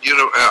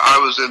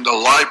in the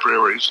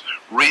libraries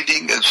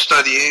reading and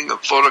studying and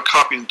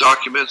photocopying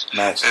documents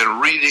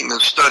and reading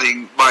and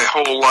studying my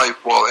whole life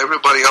while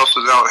everybody else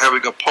is out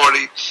having a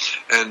party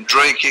and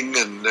drinking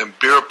and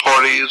beer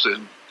parties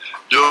and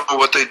doing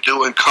what they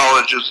do in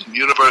colleges and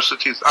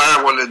universities.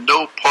 I wanted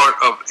no part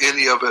of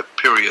any of it,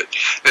 period.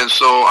 And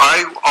so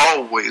I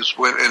always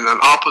went in an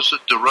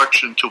opposite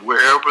direction to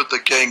wherever the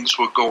gangs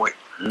were going.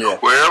 Yeah.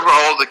 Wherever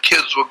all the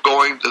kids were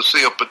going to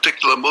see a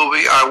particular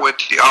movie, I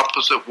went the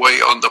opposite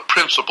way on the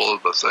principle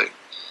of the thing.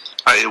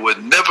 I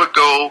would never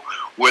go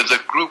where the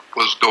group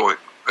was going.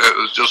 It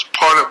was just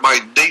part of my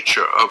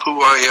nature of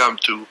who I am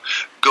to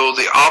go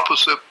the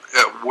opposite.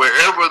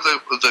 Wherever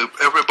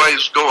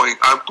everybody's going,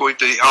 I'm going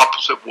the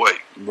opposite way,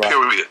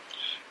 period.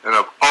 And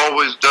I've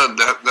always done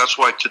that. And that's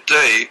why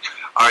today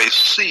I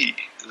see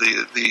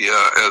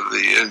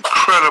the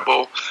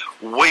incredible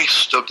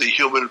waste of the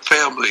human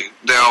family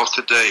now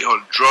today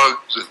on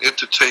drugs and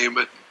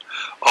entertainment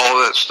and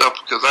all that stuff,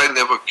 because I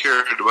never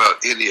cared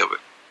about any of it.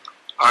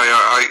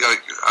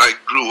 I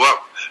grew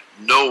up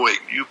knowing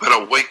you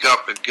better wake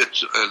up and get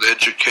an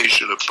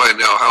education and find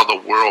out how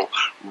the world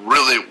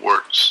really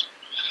works.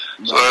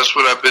 So that's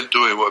what I've been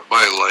doing with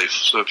my life.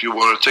 So if you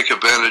want to take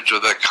advantage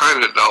of that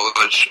kind of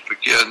knowledge,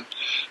 again,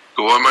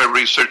 go on my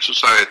research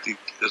society.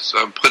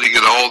 I'm putting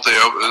it all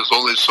there. There's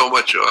only so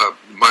much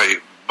my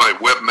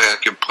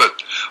webman can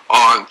put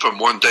on from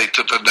one day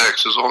to the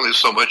next. There's only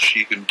so much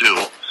she can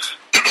do.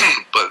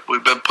 But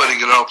we've been putting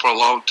it out for a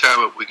long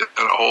time, and we got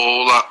a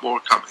whole lot more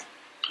coming.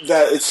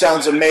 It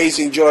sounds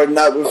amazing, Jordan.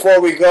 Now, before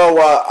we go,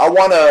 I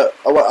want to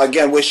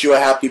again wish you a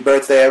happy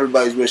birthday.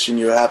 Everybody's wishing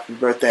you a happy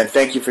birthday, and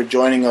thank you for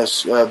joining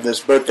us this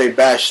birthday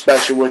bash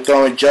special we're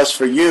throwing just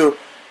for you.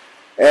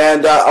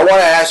 And I want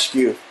to ask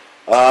you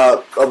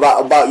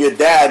about your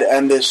dad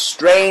and this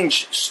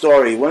strange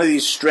story. One of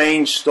these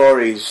strange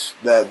stories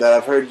that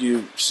I've heard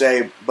you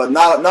say, but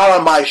not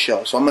on my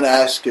show. So I'm going to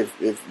ask if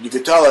you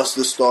could tell us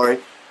the story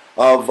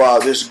of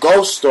this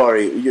ghost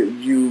story.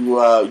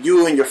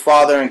 You and your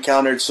father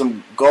encountered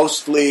some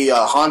ghostly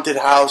haunted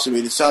house. I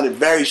mean, it sounded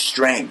very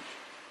strange.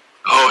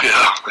 Oh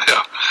yeah.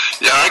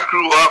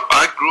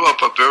 I grew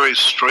up a very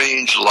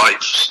strange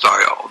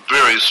lifestyle,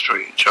 very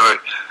strange.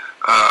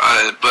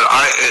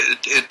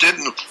 It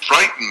didn't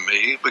frighten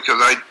me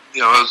because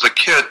as a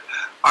kid,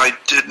 I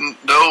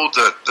didn't know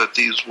that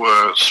these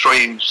were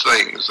strange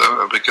things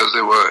because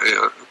they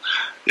were.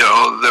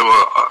 They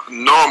were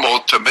normal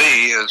to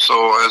me, and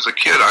so as a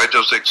kid, I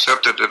just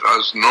accepted it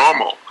as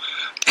normal.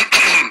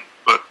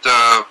 But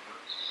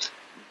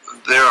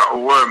there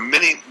were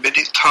many,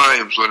 many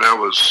times when I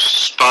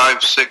was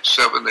 5, 6,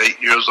 7,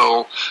 8 years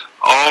old,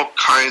 all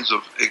kinds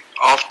of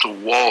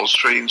off-the-wall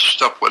strange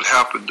stuff would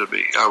happen to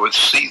me. I would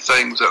see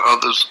things that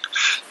others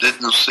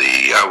didn't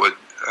see.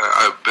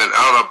 I've been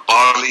out of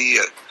body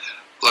at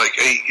like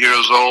 8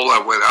 years old. I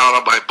went out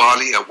of my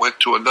body. I went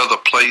to another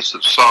place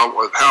and saw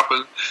what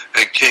happened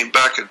and came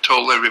back and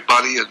told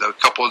everybody. And a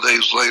couple of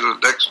days later, the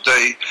next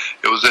day,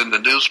 it was in the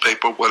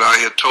newspaper. What I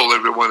had told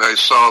everyone I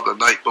saw the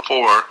night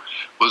before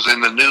was in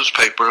the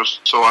newspaper.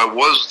 So I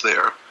was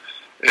there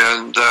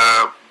and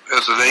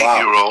as an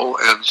 8-year-old.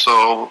 And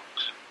so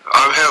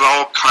I've had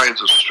all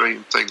kinds of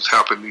strange things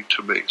happening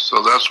to me.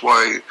 So that's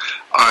why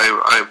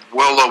I'm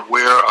well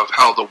aware of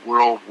how the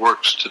world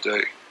works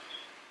today.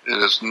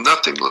 And it's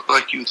nothing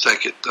like you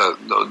think it does.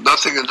 No,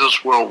 nothing in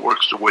this world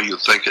works the way you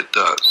think it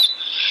does.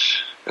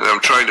 And I'm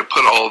trying to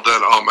put all of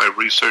that on my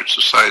research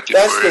society.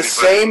 That's the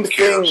same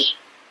thing.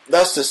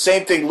 That's the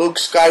same thing Luke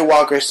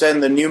Skywalker said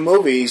in the new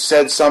movie. He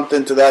said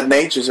something to that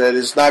nature, that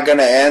it's not going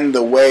to end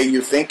the way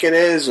you think it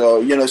is,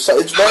 or so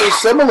it's very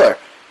similar.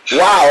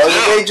 Wow,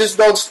 yeah. They just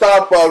don't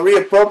stop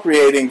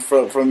reappropriating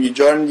from you,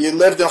 Jordan. You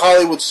lived in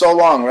Hollywood so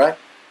long, right?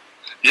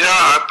 Yeah,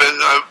 I've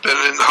been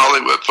in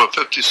Hollywood for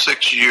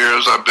 56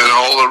 years. I've been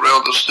all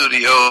around the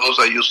studios.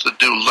 I used to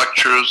do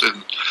lectures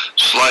and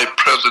slide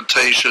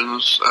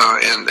presentations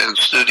in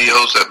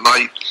studios at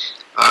night.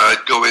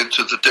 I'd go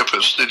into the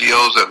different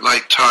studios at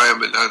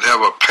nighttime, and I'd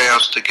have a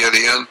pass to get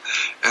in,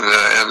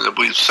 and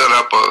we'd set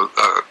up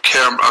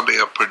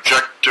a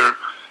projector.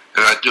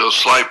 And I do a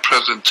slide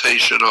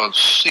presentation on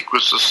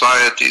secret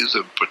societies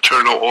and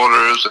fraternal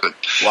orders and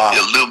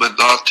the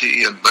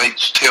Illuminati and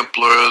Knights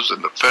Templars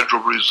and the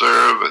Federal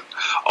Reserve and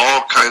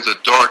all kinds of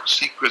dark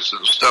secrets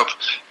and stuff.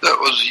 That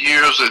was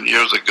years and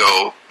years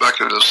ago. Back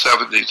in the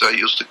 70s, I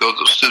used to go to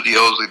the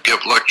studios and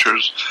give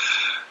lectures.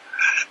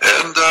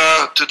 And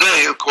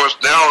today, of course,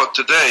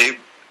 today,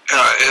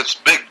 it's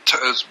big.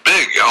 It's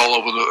big all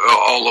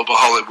over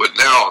Hollywood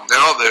now.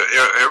 Now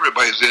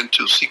everybody's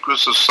into secret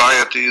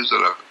societies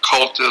and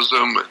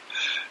occultism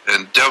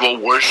and devil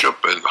worship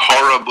and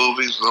horror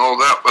movies and all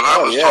that. But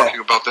I was talking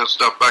about that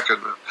stuff back in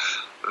the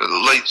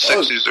late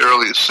 '60s,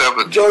 early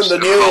 '70s.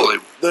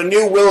 Jordan, the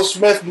new Will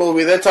Smith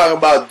movie. They're talking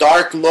about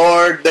Dark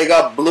Lord. They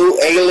got blue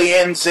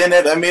aliens in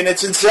it. I mean,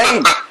 it's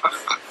insane.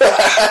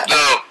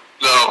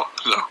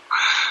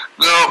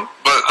 No,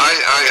 but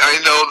I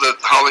know that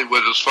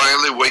Hollywood is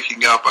finally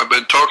waking up. I've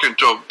been talking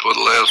to them for the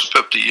last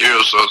 50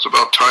 years, so it's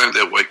about time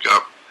they wake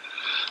up.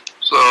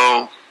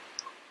 So,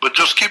 but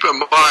just keep in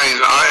mind,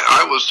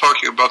 I was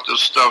talking about this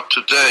stuff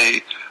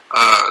today,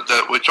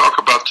 that we talk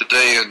about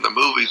today in the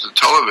movies and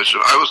television.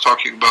 I was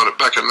talking about it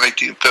back in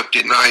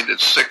 1959 and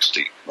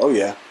 60. Oh,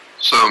 yeah.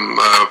 Some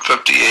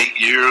 58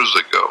 years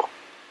ago.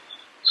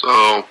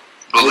 So,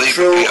 believe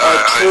me,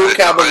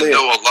 I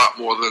know a lot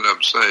more than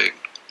I'm saying.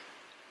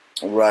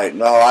 Right.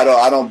 No,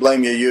 I don't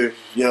blame you.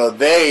 You know,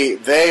 they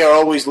are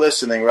always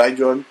listening, right,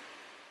 Jordan?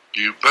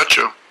 You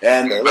betcha.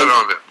 And you bet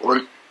on it, boy.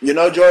 You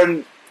know,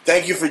 Jordan,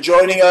 thank you for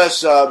joining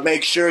us.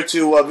 Make sure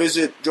to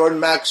visit Jordan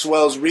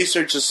Maxwell's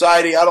Research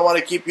Society. I don't want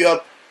to keep you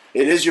up.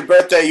 It is your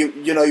birthday.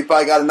 You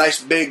probably got a nice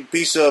big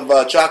piece of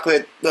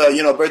chocolate,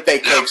 birthday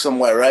cake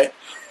somewhere, right?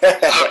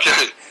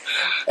 Okay.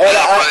 And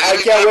I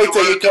can't wait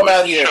till you come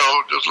out here.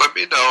 Just let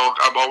me know.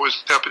 I'm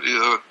always happy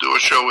to do a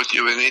show with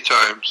you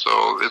anytime.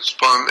 So it's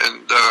fun,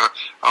 and I'm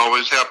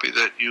always happy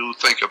that you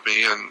think of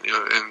me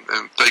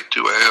and think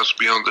to ask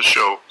me on the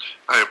show.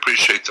 I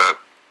appreciate that.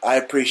 I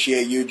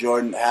appreciate you,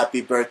 Jordan. Happy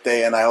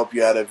birthday, and I hope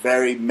you had a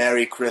very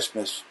Merry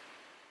Christmas.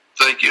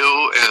 Thank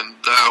you, and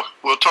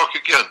we'll talk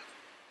again.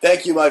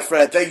 Thank you, my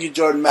friend. Thank you,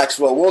 Jordan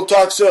Maxwell. We'll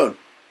talk soon.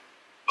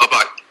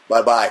 Bye-bye.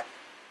 Bye-bye.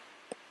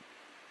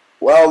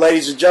 Well,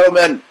 ladies and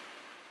gentlemen,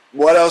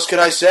 what else can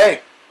I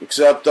say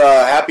except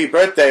happy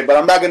birthday? But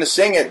I'm not going to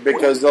sing it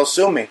because they'll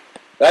sue me.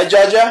 Right,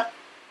 Jaja?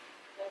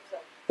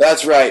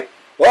 That's right.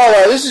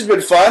 Well, this has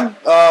been fun.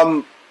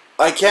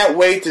 I can't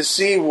wait to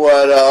see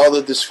what all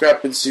the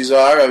discrepancies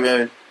are. I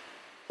mean,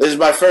 this is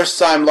my first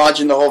time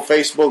launching the whole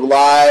Facebook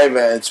Live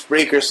and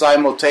Spreaker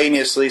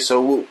simultaneously,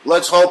 so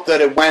let's hope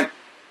that it went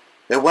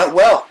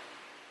well.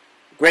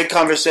 Great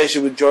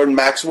conversation with Jordan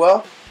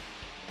Maxwell.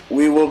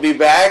 We will be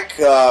back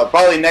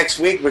probably next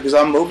week because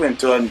I'm moving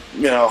to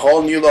a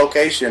whole new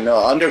location,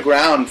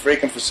 underground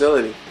freaking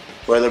facility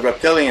where the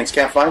reptilians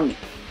can't find me.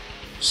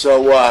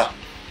 So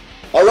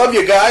I love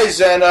you guys,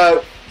 and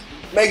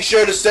make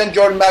sure to send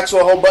Jordan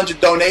Maxwell a whole bunch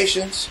of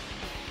donations.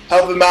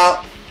 Help him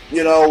out.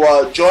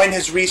 Join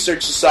his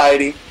research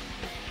society,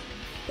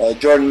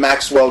 Jordan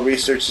Maxwell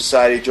Research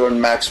Society,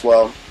 Jordan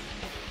Maxwell,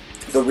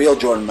 the real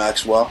Jordan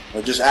Maxwell.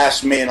 Or just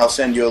ask me and I'll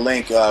send you a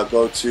link.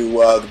 Go to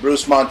the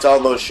Bruce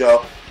Montalvo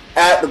Show,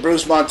 at the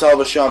Bruce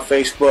Montalvo Show on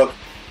Facebook,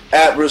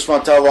 at Bruce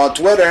Montalvo on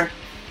Twitter.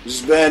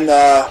 This has been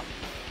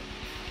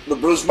the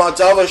Bruce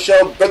Montalvo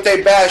Show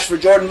birthday bash for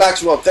Jordan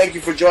Maxwell. Thank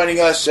you for joining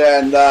us,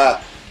 and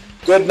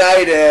good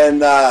night,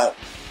 and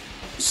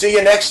see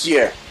you next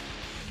year.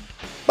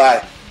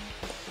 Bye.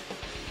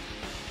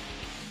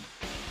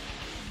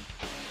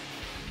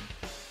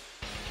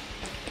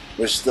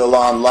 We're still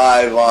on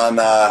live on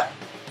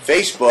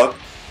Facebook.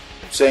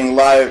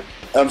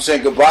 I'm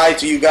saying goodbye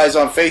to you guys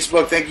on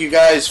Facebook. Thank you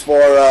guys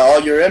for all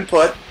your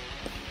input.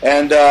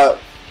 And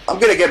I'm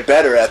going to get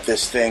better at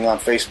this thing on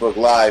Facebook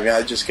Live.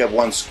 I just kept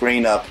one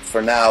screen up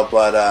for now.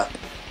 But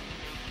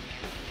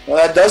well,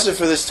 that does it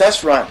for this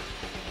test run.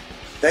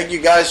 Thank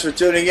you guys for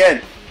tuning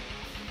in.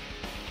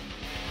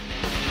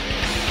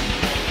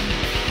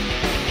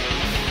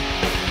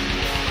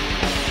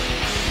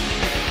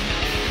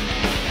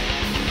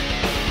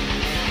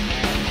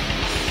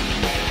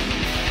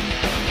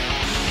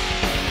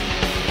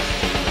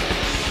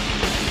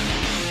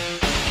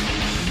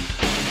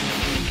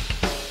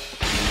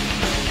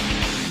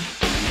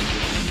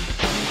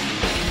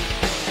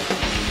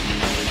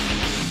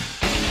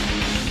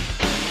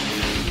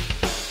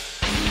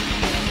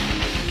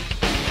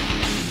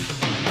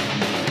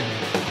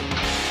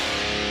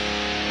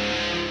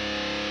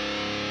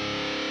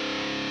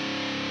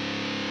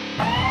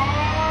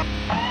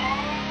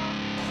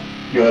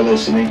 You're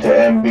listening to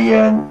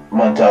MBN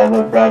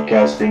Montalvo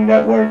Broadcasting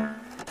Network.